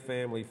faith,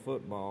 family,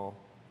 football,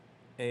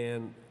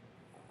 and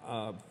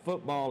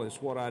football is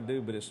what I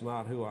do, but it's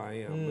not who I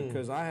am.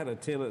 Because I had a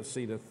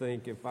tendency to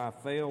think if I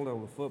failed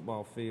on the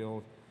football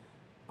field,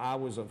 I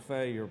was a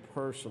failure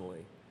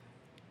personally.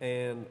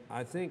 And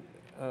I think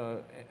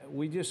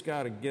we just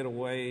got to get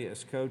away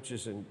as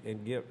coaches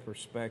and get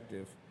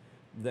perspective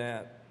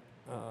that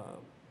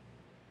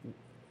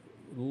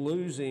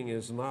losing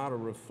is not a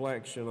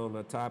reflection on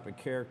the type of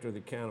character, the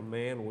kind of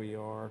man we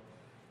are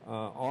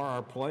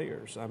our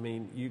players. I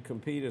mean, you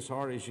compete as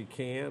hard as you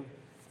can,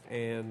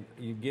 and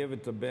you give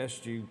it the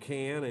best you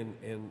can,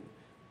 and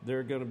there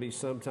are going to be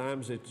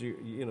sometimes that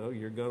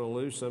you're going to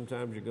lose,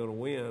 sometimes you're going to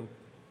win.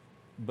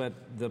 But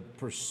the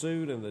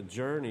pursuit and the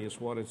journey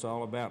is what it's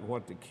all about, and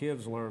what the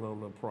kids learn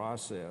on the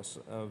process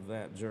of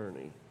that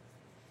journey.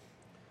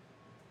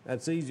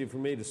 That's easy for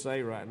me to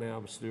say right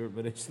now, Stuart,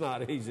 but it's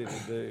not easy to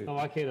do. Oh,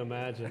 I can't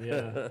imagine,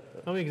 yeah.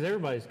 I mean, because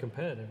everybody's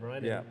competitive,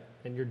 right? Yeah.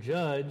 And you're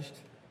judged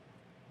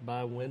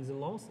by wins and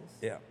losses.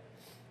 Yeah.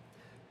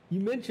 You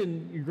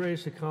mentioned your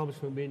greatest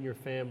accomplishment being your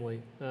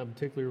family,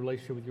 particularly your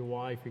relationship with your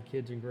wife, your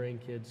kids and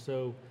grandkids.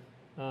 So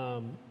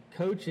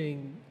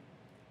coaching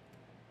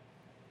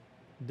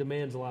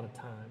demands a lot of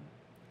time.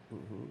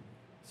 Mm-hmm.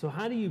 So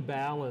how do you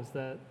balance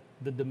that,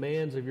 the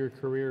demands of your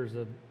career as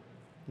a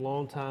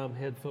longtime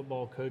head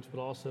football coach, but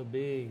also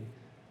being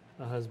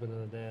a husband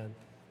and a dad?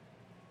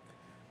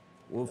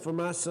 Well, for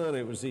my son,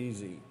 it was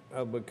easy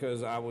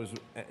because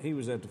he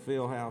was at the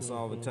field house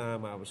all the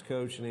time. I was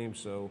coaching him,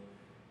 so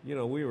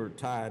we were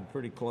tied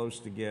pretty close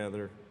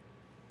together.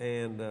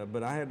 And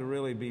but I had to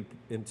really be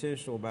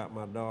intentional about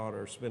my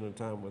daughter, spending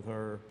time with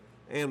her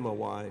and my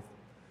wife.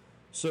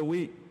 So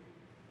we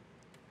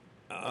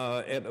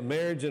at a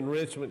marriage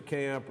enrichment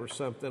camp or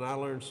something, I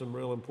learned some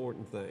real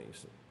important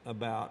things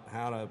about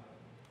how to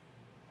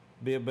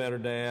be a better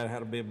dad, how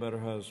to be a better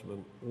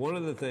husband. One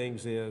of the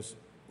things is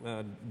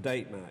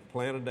date night,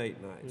 plan a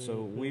date night. Mm-hmm.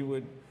 So we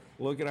would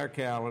look at our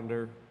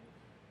calendar.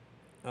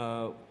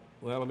 Well,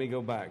 let me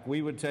go back.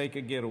 We would take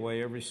a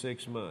getaway every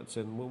 6 months.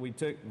 And when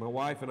my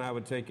wife and I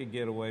would take a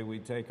getaway,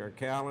 we'd take our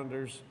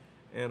calendars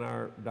and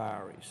our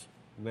diaries.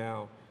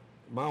 Now,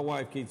 my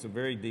wife keeps a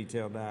very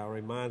detailed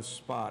diary. Mine's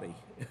spotty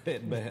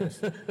at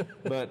best.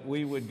 But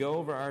we would go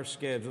over our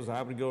schedules.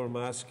 I would go over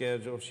my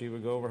schedule. She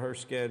would go over her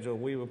schedule.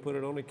 We would put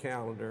it on the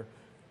calendar,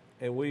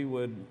 and we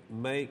would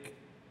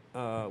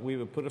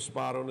put a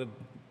spot on the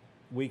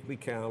weekly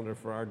calendar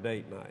for our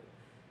date night.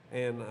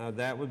 And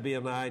that would be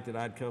a night that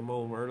I'd come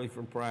home early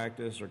from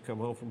practice or come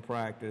home from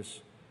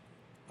practice.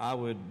 I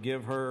would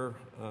give her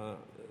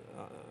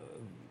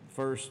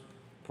first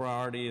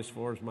priority as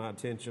far as my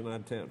attention.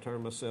 I'd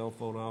turn my cell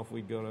phone off.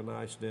 We'd go to a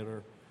nice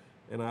dinner,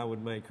 and I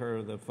would make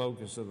her the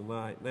focus of the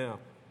night. Now,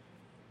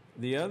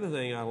 the other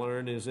thing I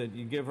learned is that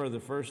you give her the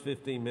first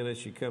 15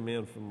 minutes you come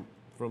in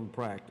from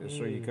practice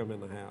or you come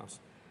in the house.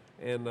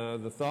 And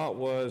the thought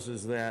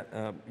is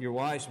that your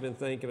wife's been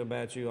thinking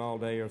about you all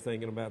day or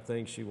thinking about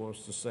things she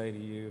wants to say to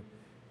you.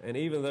 And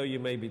even though you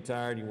may be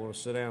tired, you want to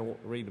sit down,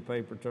 read the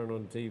paper, turn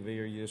on the TV,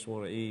 or you just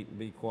want to eat and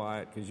be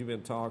quiet because you've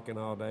been talking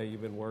all day,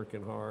 you've been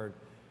working hard.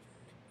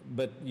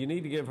 But you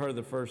need to give her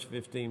the first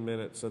 15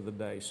 minutes of the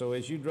day. So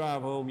as you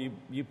drive home,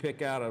 you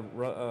pick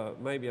out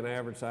maybe an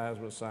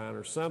advertisement sign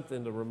or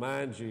something to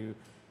remind you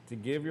to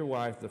give your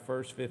wife the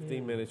first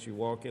 15 minutes you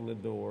walk in the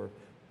door,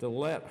 to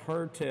let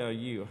her tell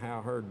you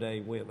how her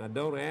day went. Now,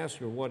 don't ask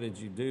her, what did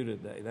you do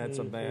today? That's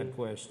a bad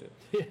question.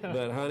 Yeah.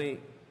 But, honey,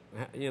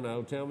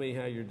 tell me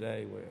how your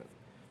day went.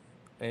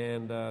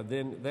 And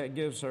then that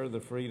gives her the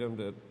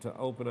freedom to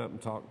open up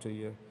and talk to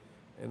you.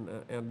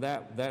 And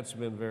that's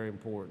been very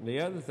important. The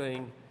other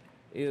thing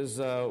is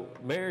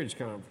marriage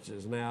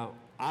conferences. Now,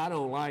 I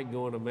don't like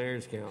going to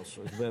marriage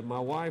counselors, but my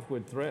wife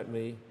would threaten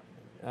me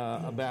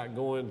about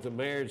going to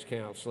marriage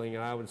counseling,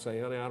 and I would say,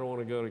 honey, I don't want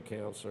to go to a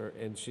counselor.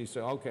 And she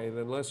said, okay,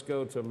 then let's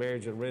go to a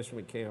marriage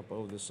enrichment camp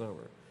over the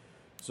summer.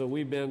 So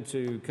we've been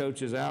to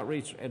Coaches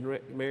Outreach and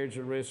Marriage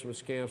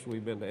Enrichment Camps.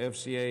 We've been to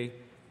FCA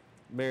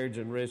Marriage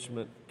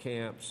Enrichment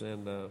Camps.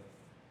 And,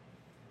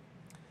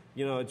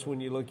 it's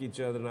when you look each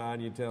other in the eye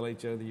and you tell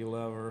each other you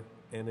love her.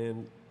 And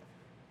then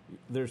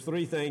there's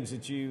 3 things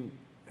that you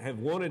have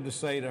wanted to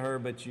say to her,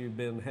 but you've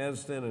been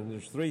hesitant, and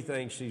there's 3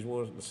 things she's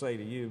wanted to say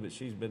to you, but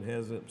she's been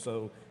hesitant.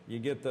 So you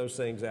get those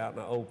things out in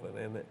the open,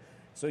 and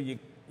so you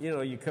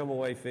come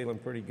away feeling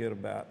pretty good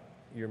about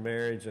your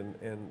marriage, and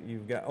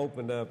you've got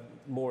opened up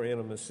more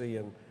intimacy.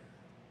 And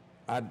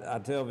I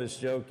tell this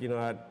joke,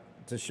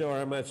 to show her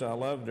how much I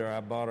loved her,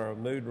 I bought her a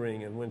mood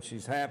ring, and when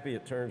she's happy,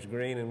 it turns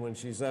green, and when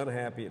she's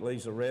unhappy, it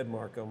leaves a red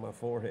mark on my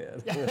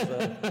forehead.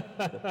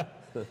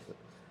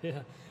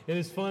 Yeah, and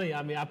it's funny.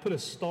 I mean, I put a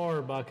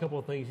star by a couple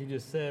of things you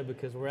just said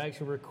because we're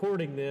actually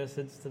recording this.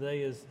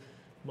 Today is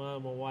my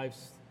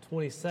wife's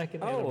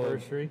 22nd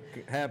anniversary.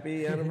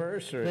 Happy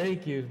anniversary!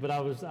 Thank you. But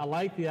I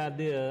like the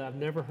idea. I've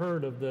never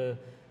heard of a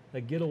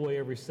getaway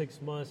every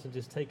 6 months and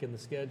just taking the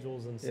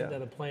schedules and sitting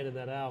down and planning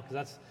that out,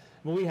 because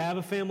we have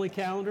a family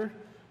calendar,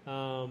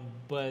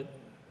 but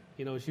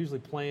it's usually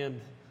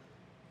planned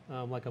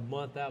like a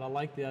month out. I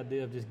like the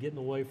idea of just getting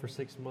away for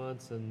 6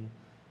 months and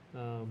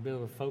being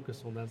able to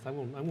focus on that. So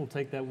I'm going to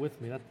take that with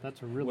me.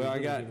 That's a really well.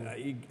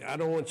 I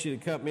don't want you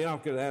to cut me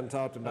off because I haven't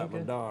talked about my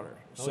daughter.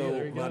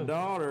 My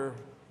daughter,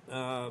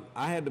 I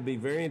had to be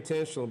very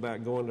intentional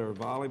about going to her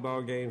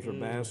volleyball games or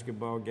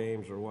basketball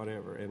games or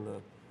whatever. And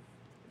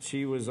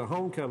she was a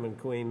homecoming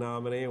queen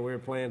nominee, and we were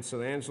playing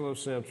San Angelo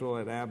Central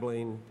at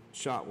Abilene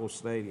Shotwell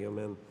Stadium.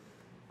 And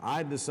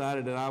I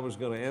decided that I was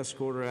going to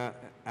escort her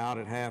out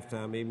at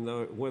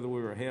halftime, whether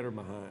we were ahead or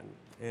behind.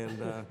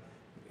 And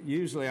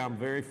usually I'm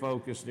very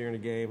focused during the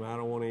game. I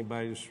don't want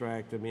anybody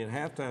distracted me. And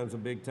halftime's a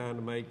big time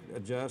to make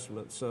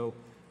adjustments. So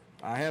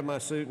I had my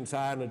suit and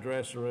tie in the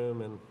dressing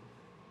room, and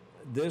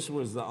this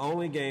was the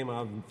only game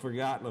I've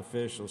forgotten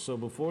officials. So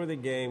before the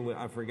game,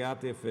 I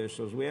forgot the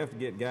officials. We have to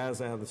get guys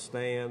out of the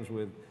stands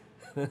with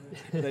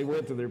 – they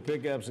went to their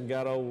pickups and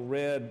got old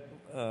red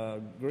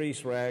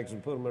grease rags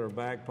and put them in her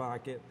back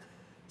pocket.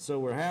 So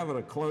we're having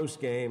a close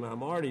game.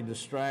 I'm already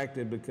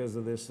distracted because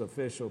of this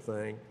official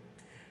thing.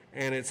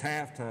 And it's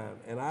halftime.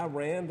 And I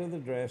ran to the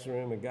dressing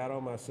room and got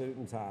on my suit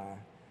and tie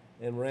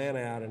and ran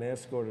out and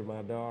escorted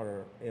my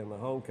daughter in the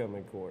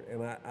homecoming court.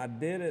 And I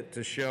did it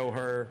to show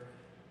her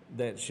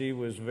that she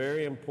was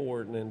very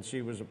important and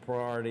she was a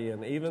priority.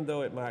 And even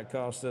though it might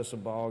cost us a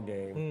ball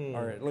game,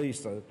 or at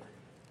least a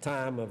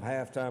time of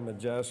halftime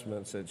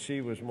adjustments, that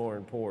she was more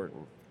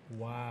important.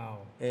 Wow.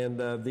 And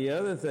the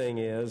other thing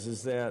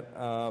is that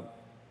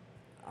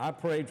I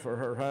prayed for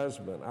her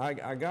husband.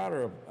 I got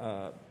her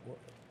a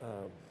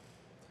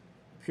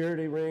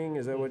purity ring.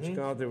 Is that what you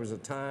call it? There was a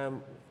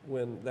time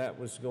when that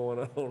was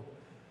going on.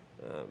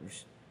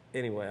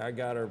 Anyway, I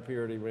got her a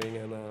purity ring,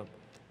 and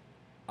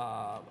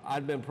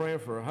I'd been praying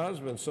for her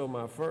husband. So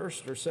my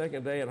first or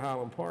second day at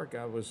Highland Park,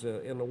 I was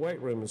in the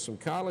weight room, and some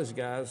college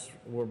guys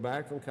were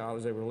back from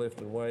college. They were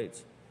lifting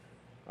weights.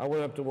 I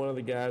went up to one of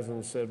the guys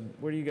and said,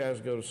 "Where do you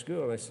guys go to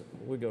school?" And they said,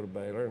 "We go to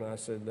Baylor." And I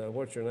said,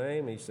 "What's your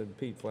name?" And he said,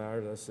 "Pete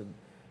Flowers." I said,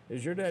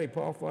 "Is your daddy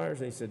Paul Flowers?"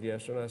 And he said,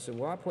 "Yes, sir." And I said,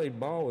 "Well, I played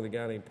ball with a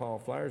guy named Paul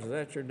Flowers. Is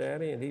that your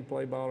daddy?" And he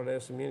played ball at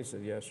SMU. And he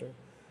said, "Yes, sir."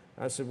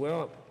 I said,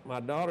 "Well, my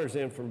daughter's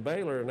in from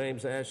Baylor. Her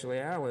name's Ashley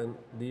Allen.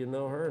 Do you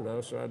know her?"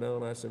 "No, sir, I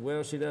don't." I said,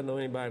 "Well, she doesn't know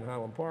anybody in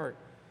Highland Park.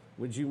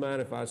 Would you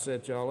mind if I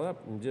set y'all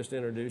up and just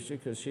introduce you,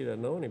 because she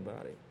doesn't know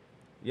anybody?"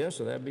 "Yes,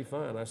 sir, that'd be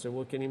fine." I said,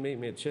 "Well, can you meet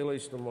me at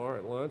Chili's tomorrow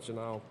at lunch, and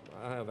I'll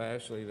have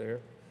Ashley there,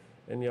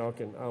 and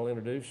I'll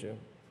introduce you."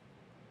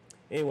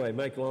 Anyway,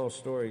 make a long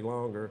story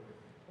longer,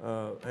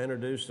 I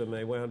introduced him.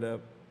 He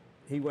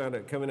wound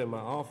up coming in my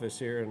office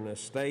here in the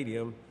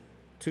stadium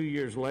 2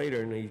 years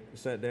later, and he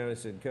sat down and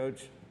said,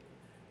 "Coach,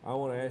 I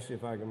want to ask you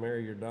if I can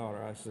marry your daughter."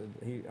 I said,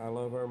 "I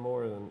love her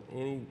more than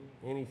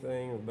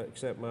anything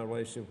except my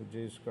relationship with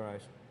Jesus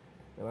Christ."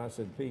 And I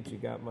said, "Pete, you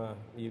got my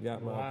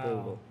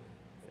approval."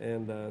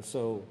 And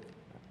so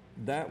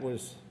that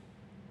was,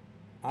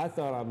 I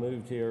thought I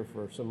moved here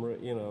for some,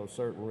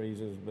 certain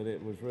reasons, but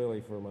it was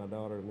really for my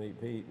daughter to meet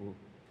Pete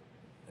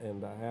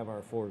and have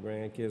our 4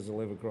 grandkids and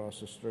live across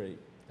the street.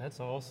 That's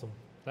awesome.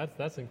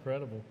 That's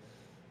incredible.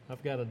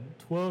 I've got a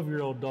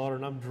 12-year-old daughter,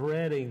 and I'm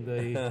dreading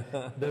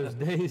those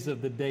days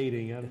of the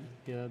dating.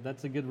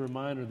 That's a good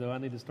reminder, though. I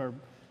need to start,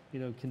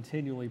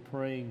 continually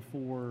praying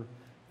for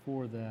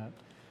that.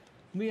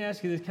 Let me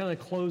ask you this, kind of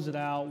close it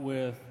out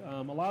with,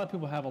 a lot of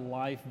people have a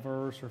life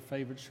verse or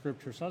favorite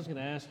scripture. So I was going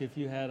to ask you if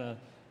you had a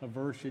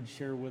verse you'd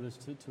share with us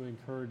to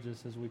encourage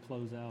us as we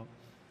close out.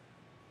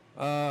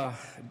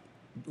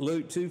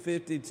 Luke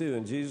 2:52,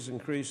 and Jesus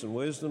increased in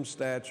wisdom,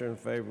 stature, and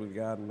favor with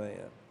God and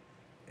man.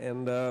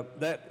 And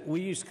that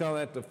we used to call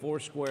that the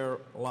 4-square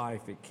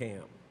life at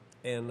camp.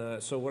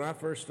 And so when I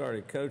first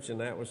started coaching,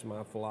 that was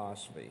my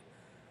philosophy.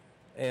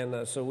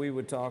 And so we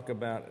would talk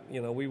about,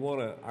 we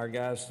want our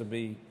guys to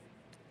be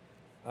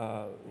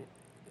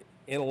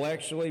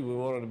intellectually, we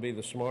want them to be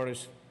the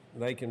smartest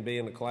they can be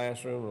in the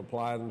classroom and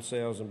apply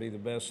themselves and be the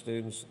best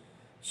students.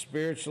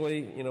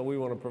 Spiritually, we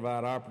want to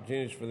provide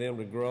opportunities for them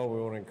to grow.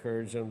 We want to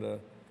encourage them to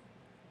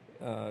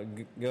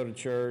go to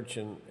church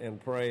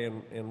and pray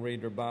and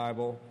read their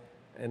Bible.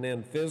 And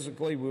then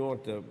physically, we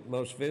want the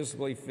most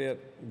physically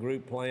fit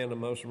group playing the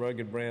most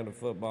rugged brand of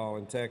football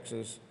in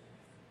Texas.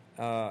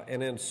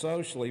 And then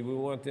socially, we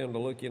want them to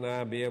look you in the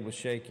eye and be able to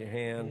shake your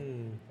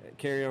hand,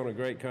 carry on a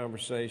great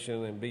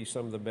conversation, and be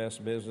some of the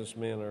best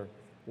businessmen or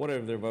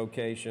whatever their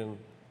vocation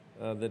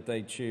that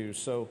they choose.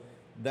 So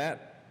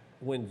that,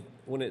 when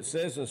it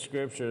says in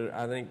Scripture,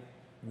 I think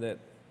that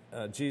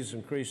Jesus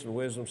increased in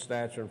wisdom,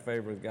 stature, and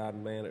favor with God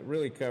and man, it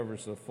really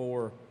covers the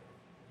 4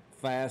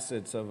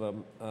 facets of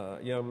a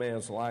young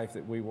man's life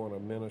that we want to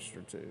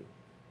minister to.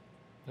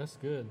 That's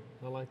good.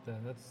 I like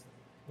that.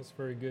 That's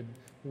very good.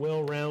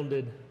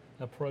 Well-rounded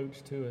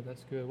approach to it.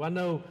 That's good. Well, I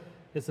know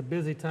it's a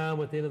busy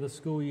time at the end of the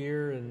school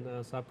year,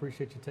 and so I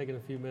appreciate you taking a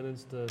few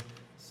minutes to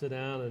sit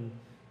down and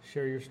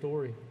share your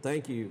story.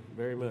 Thank you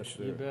very much,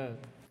 sir. You bet.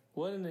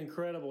 What an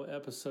incredible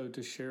episode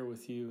to share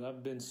with you.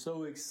 I've been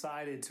so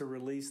excited to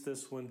release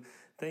this one.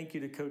 Thank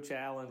you to Coach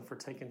Allen for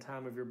taking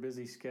time of your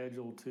busy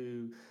schedule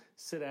to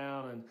sit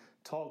down and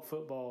talk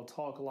football,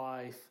 talk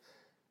life,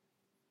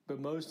 but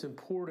most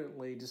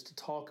importantly, just to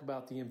talk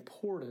about the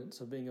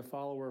importance of being a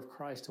follower of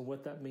Christ and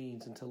what that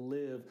means, and to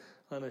live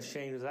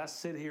unashamed. As I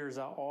sit here, as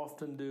I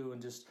often do,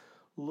 and just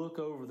look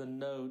over the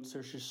notes,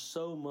 there's just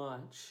so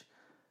much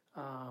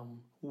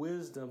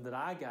wisdom that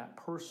I got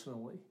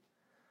personally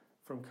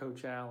from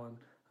Coach Allen.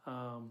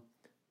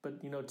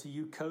 But, to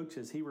you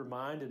coaches, he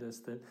reminded us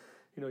that,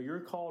 you're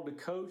called to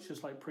coach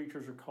just like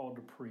preachers are called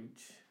to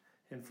preach.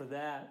 And for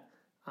that,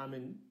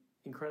 I'm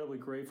incredibly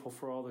grateful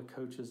for all the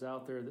coaches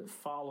out there that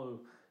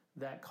follow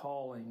that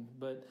calling.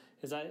 But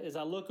as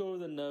I look over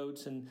the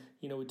notes, and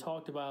we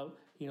talked about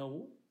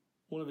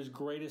one of his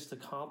greatest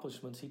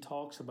accomplishments, he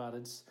talks about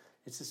it's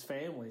his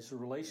family, it's a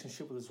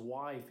relationship with his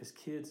wife, his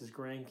kids, his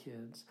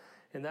grandkids,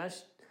 and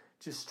that's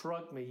just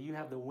struck me. You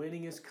have the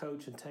winningest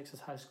coach in Texas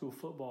high school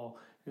football.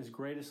 His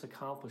greatest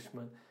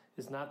accomplishment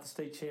is not the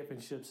state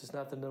championships, it's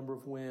not the number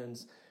of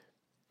wins,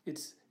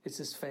 it's it's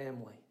his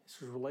family. It's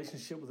his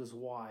relationship with his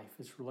wife.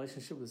 It's his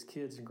relationship with his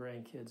kids and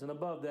grandkids. And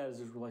above that is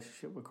his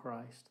relationship with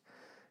Christ.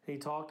 And he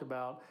talked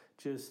about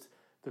just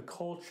the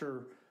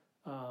culture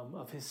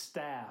of his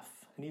staff.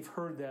 And you've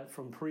heard that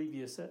from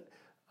previous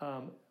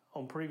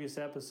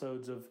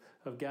episodes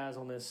of guys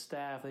on this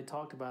staff. They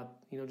talked about,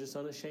 just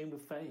unashamed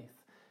of faith.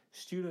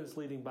 Students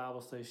leading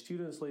Bible study,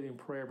 students leading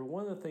prayer. But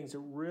one of the things that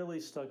really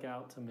stuck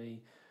out to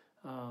me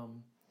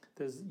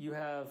is you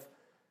have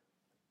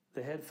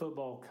the head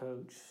football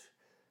coach,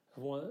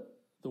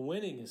 the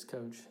winningest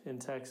coach in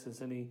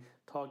Texas, and he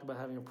talked about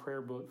having a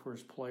prayer book for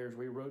his players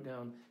where he wrote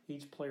down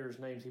each player's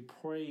names. He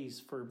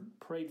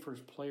prayed for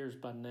his players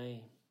by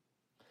name.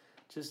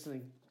 Just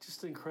an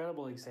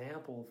incredible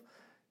example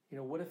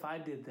of, what if I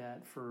did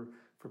that for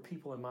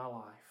people in my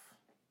life?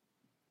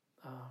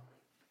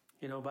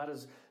 About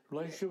his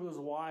relationship with his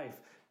wife,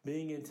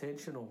 being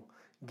intentional,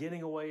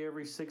 getting away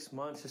every 6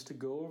 months just to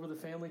go over the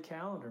family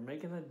calendar,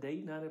 making that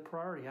date night a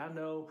priority. I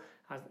know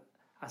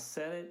I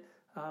said it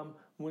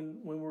when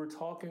we were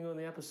talking on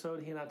the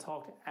episode. He and I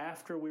talked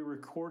after we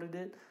recorded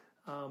it.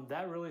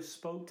 That really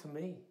spoke to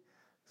me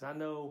because I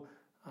know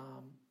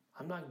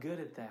I'm not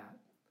good at that.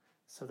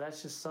 So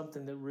that's just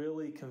something that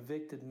really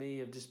convicted me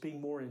of just being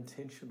more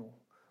intentional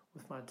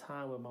with my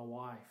time with my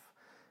wife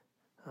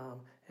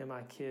and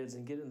my kids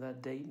and getting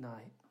that date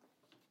night.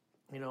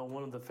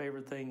 One of the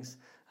favorite things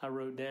I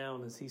wrote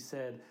down is he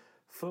said,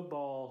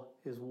 football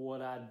is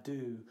what I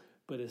do,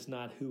 but it's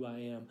not who I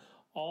am.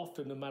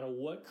 Often, no matter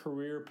what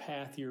career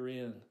path you're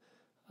in,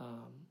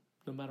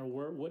 no matter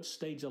what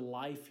stage of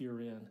life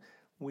you're in,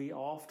 we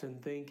often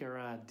think our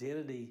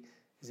identity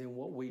is in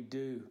what we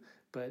do,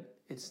 but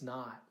it's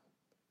not.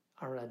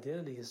 Our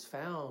identity is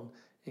found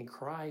in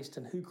Christ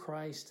and who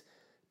Christ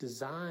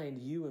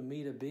designed you and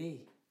me to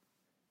be.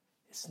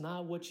 It's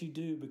not what you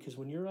do, because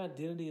when your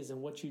identity is in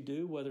what you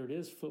do, whether it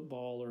is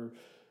football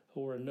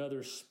or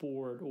another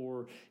sport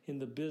or in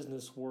the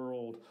business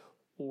world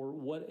or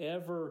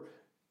whatever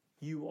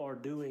you are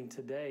doing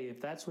today, if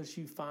that's what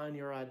you find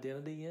your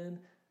identity in,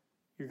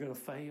 you're going to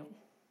fail.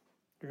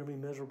 You're going to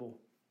be miserable.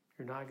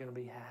 You're not going to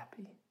be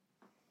happy.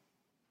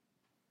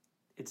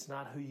 It's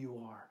not who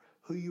you are.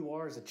 Who you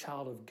are is a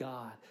child of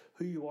God.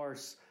 Who you are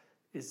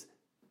is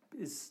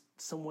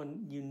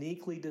someone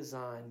uniquely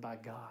designed by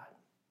God.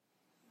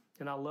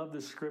 And I love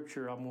this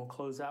scripture. I'm going to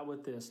close out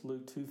with this.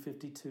 Luke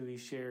 2:52, he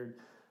shared,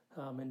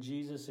 and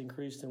Jesus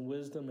increased in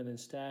wisdom and in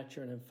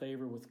stature and in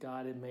favor with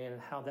God and man,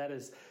 and how that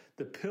is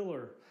the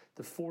pillar,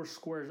 the four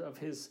squares of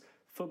his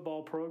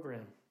football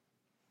program.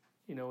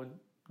 In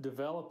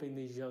developing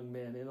these young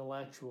men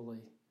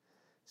intellectually,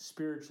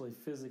 spiritually,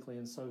 physically,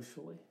 and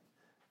socially.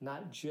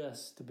 Not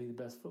just to be the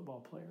best football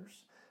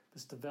players,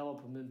 but to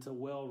develop them into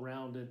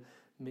well-rounded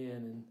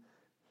men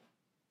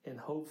and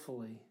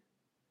hopefully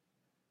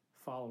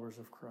followers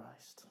of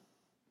Christ.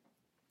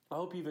 I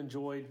hope you've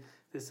enjoyed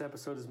this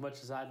episode as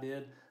much as I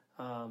did.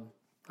 I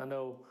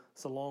know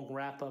it's a long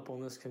wrap-up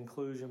on this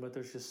conclusion, but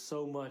there's just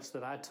so much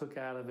that I took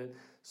out of it,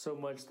 so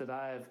much that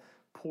I have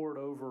poured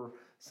over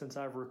since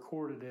I've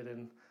recorded it,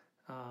 and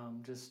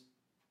just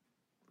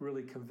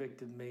really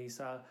convicted me.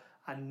 So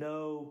I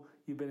know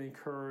you've been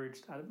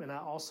encouraged, and I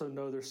also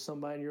know there's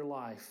somebody in your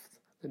life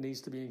that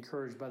needs to be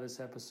encouraged by this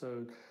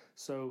episode.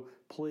 So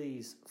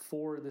please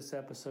forward this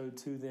episode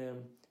to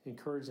them,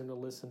 encourage them to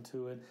listen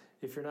to it.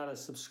 If you're not a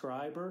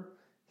subscriber,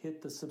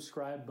 hit the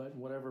subscribe button,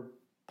 whatever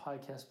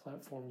podcast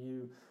platform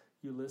you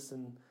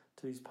listen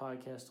to these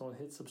podcasts on.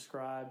 Hit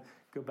subscribe,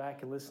 go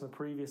back and listen to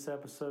previous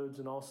episodes,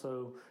 and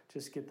also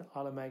just get the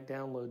automatic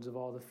downloads of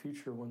all the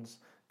future ones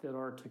that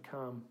are to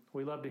come.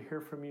 We love to hear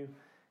from you.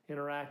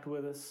 Interact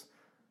with us.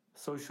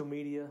 Social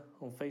media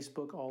on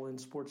Facebook, All In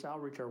Sports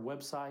Outreach, our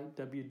website,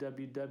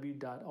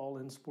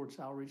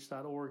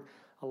 www.allinsportsoutreach.org.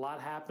 A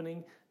lot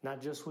happening,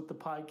 not just with the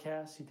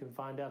podcast. You can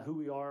find out who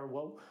we are,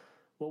 what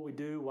we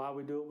do, why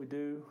we do what we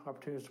do,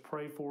 opportunities to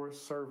pray for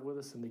us, serve with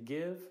us, and to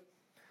give.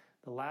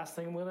 The last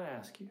thing I'm going to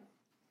ask you,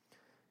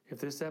 if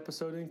this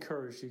episode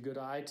encouraged you, go to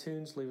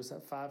iTunes, leave us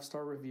that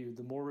 5-star review.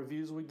 The more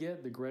reviews we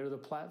get, the greater the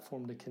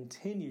platform to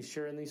continue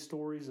sharing these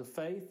stories of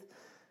faith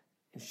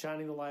and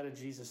shining the light of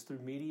Jesus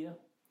through media.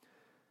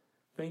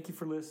 Thank you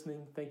for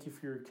listening. Thank you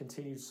for your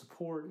continued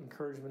support,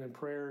 encouragement, and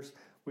prayers.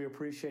 We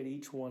appreciate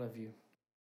each one of you.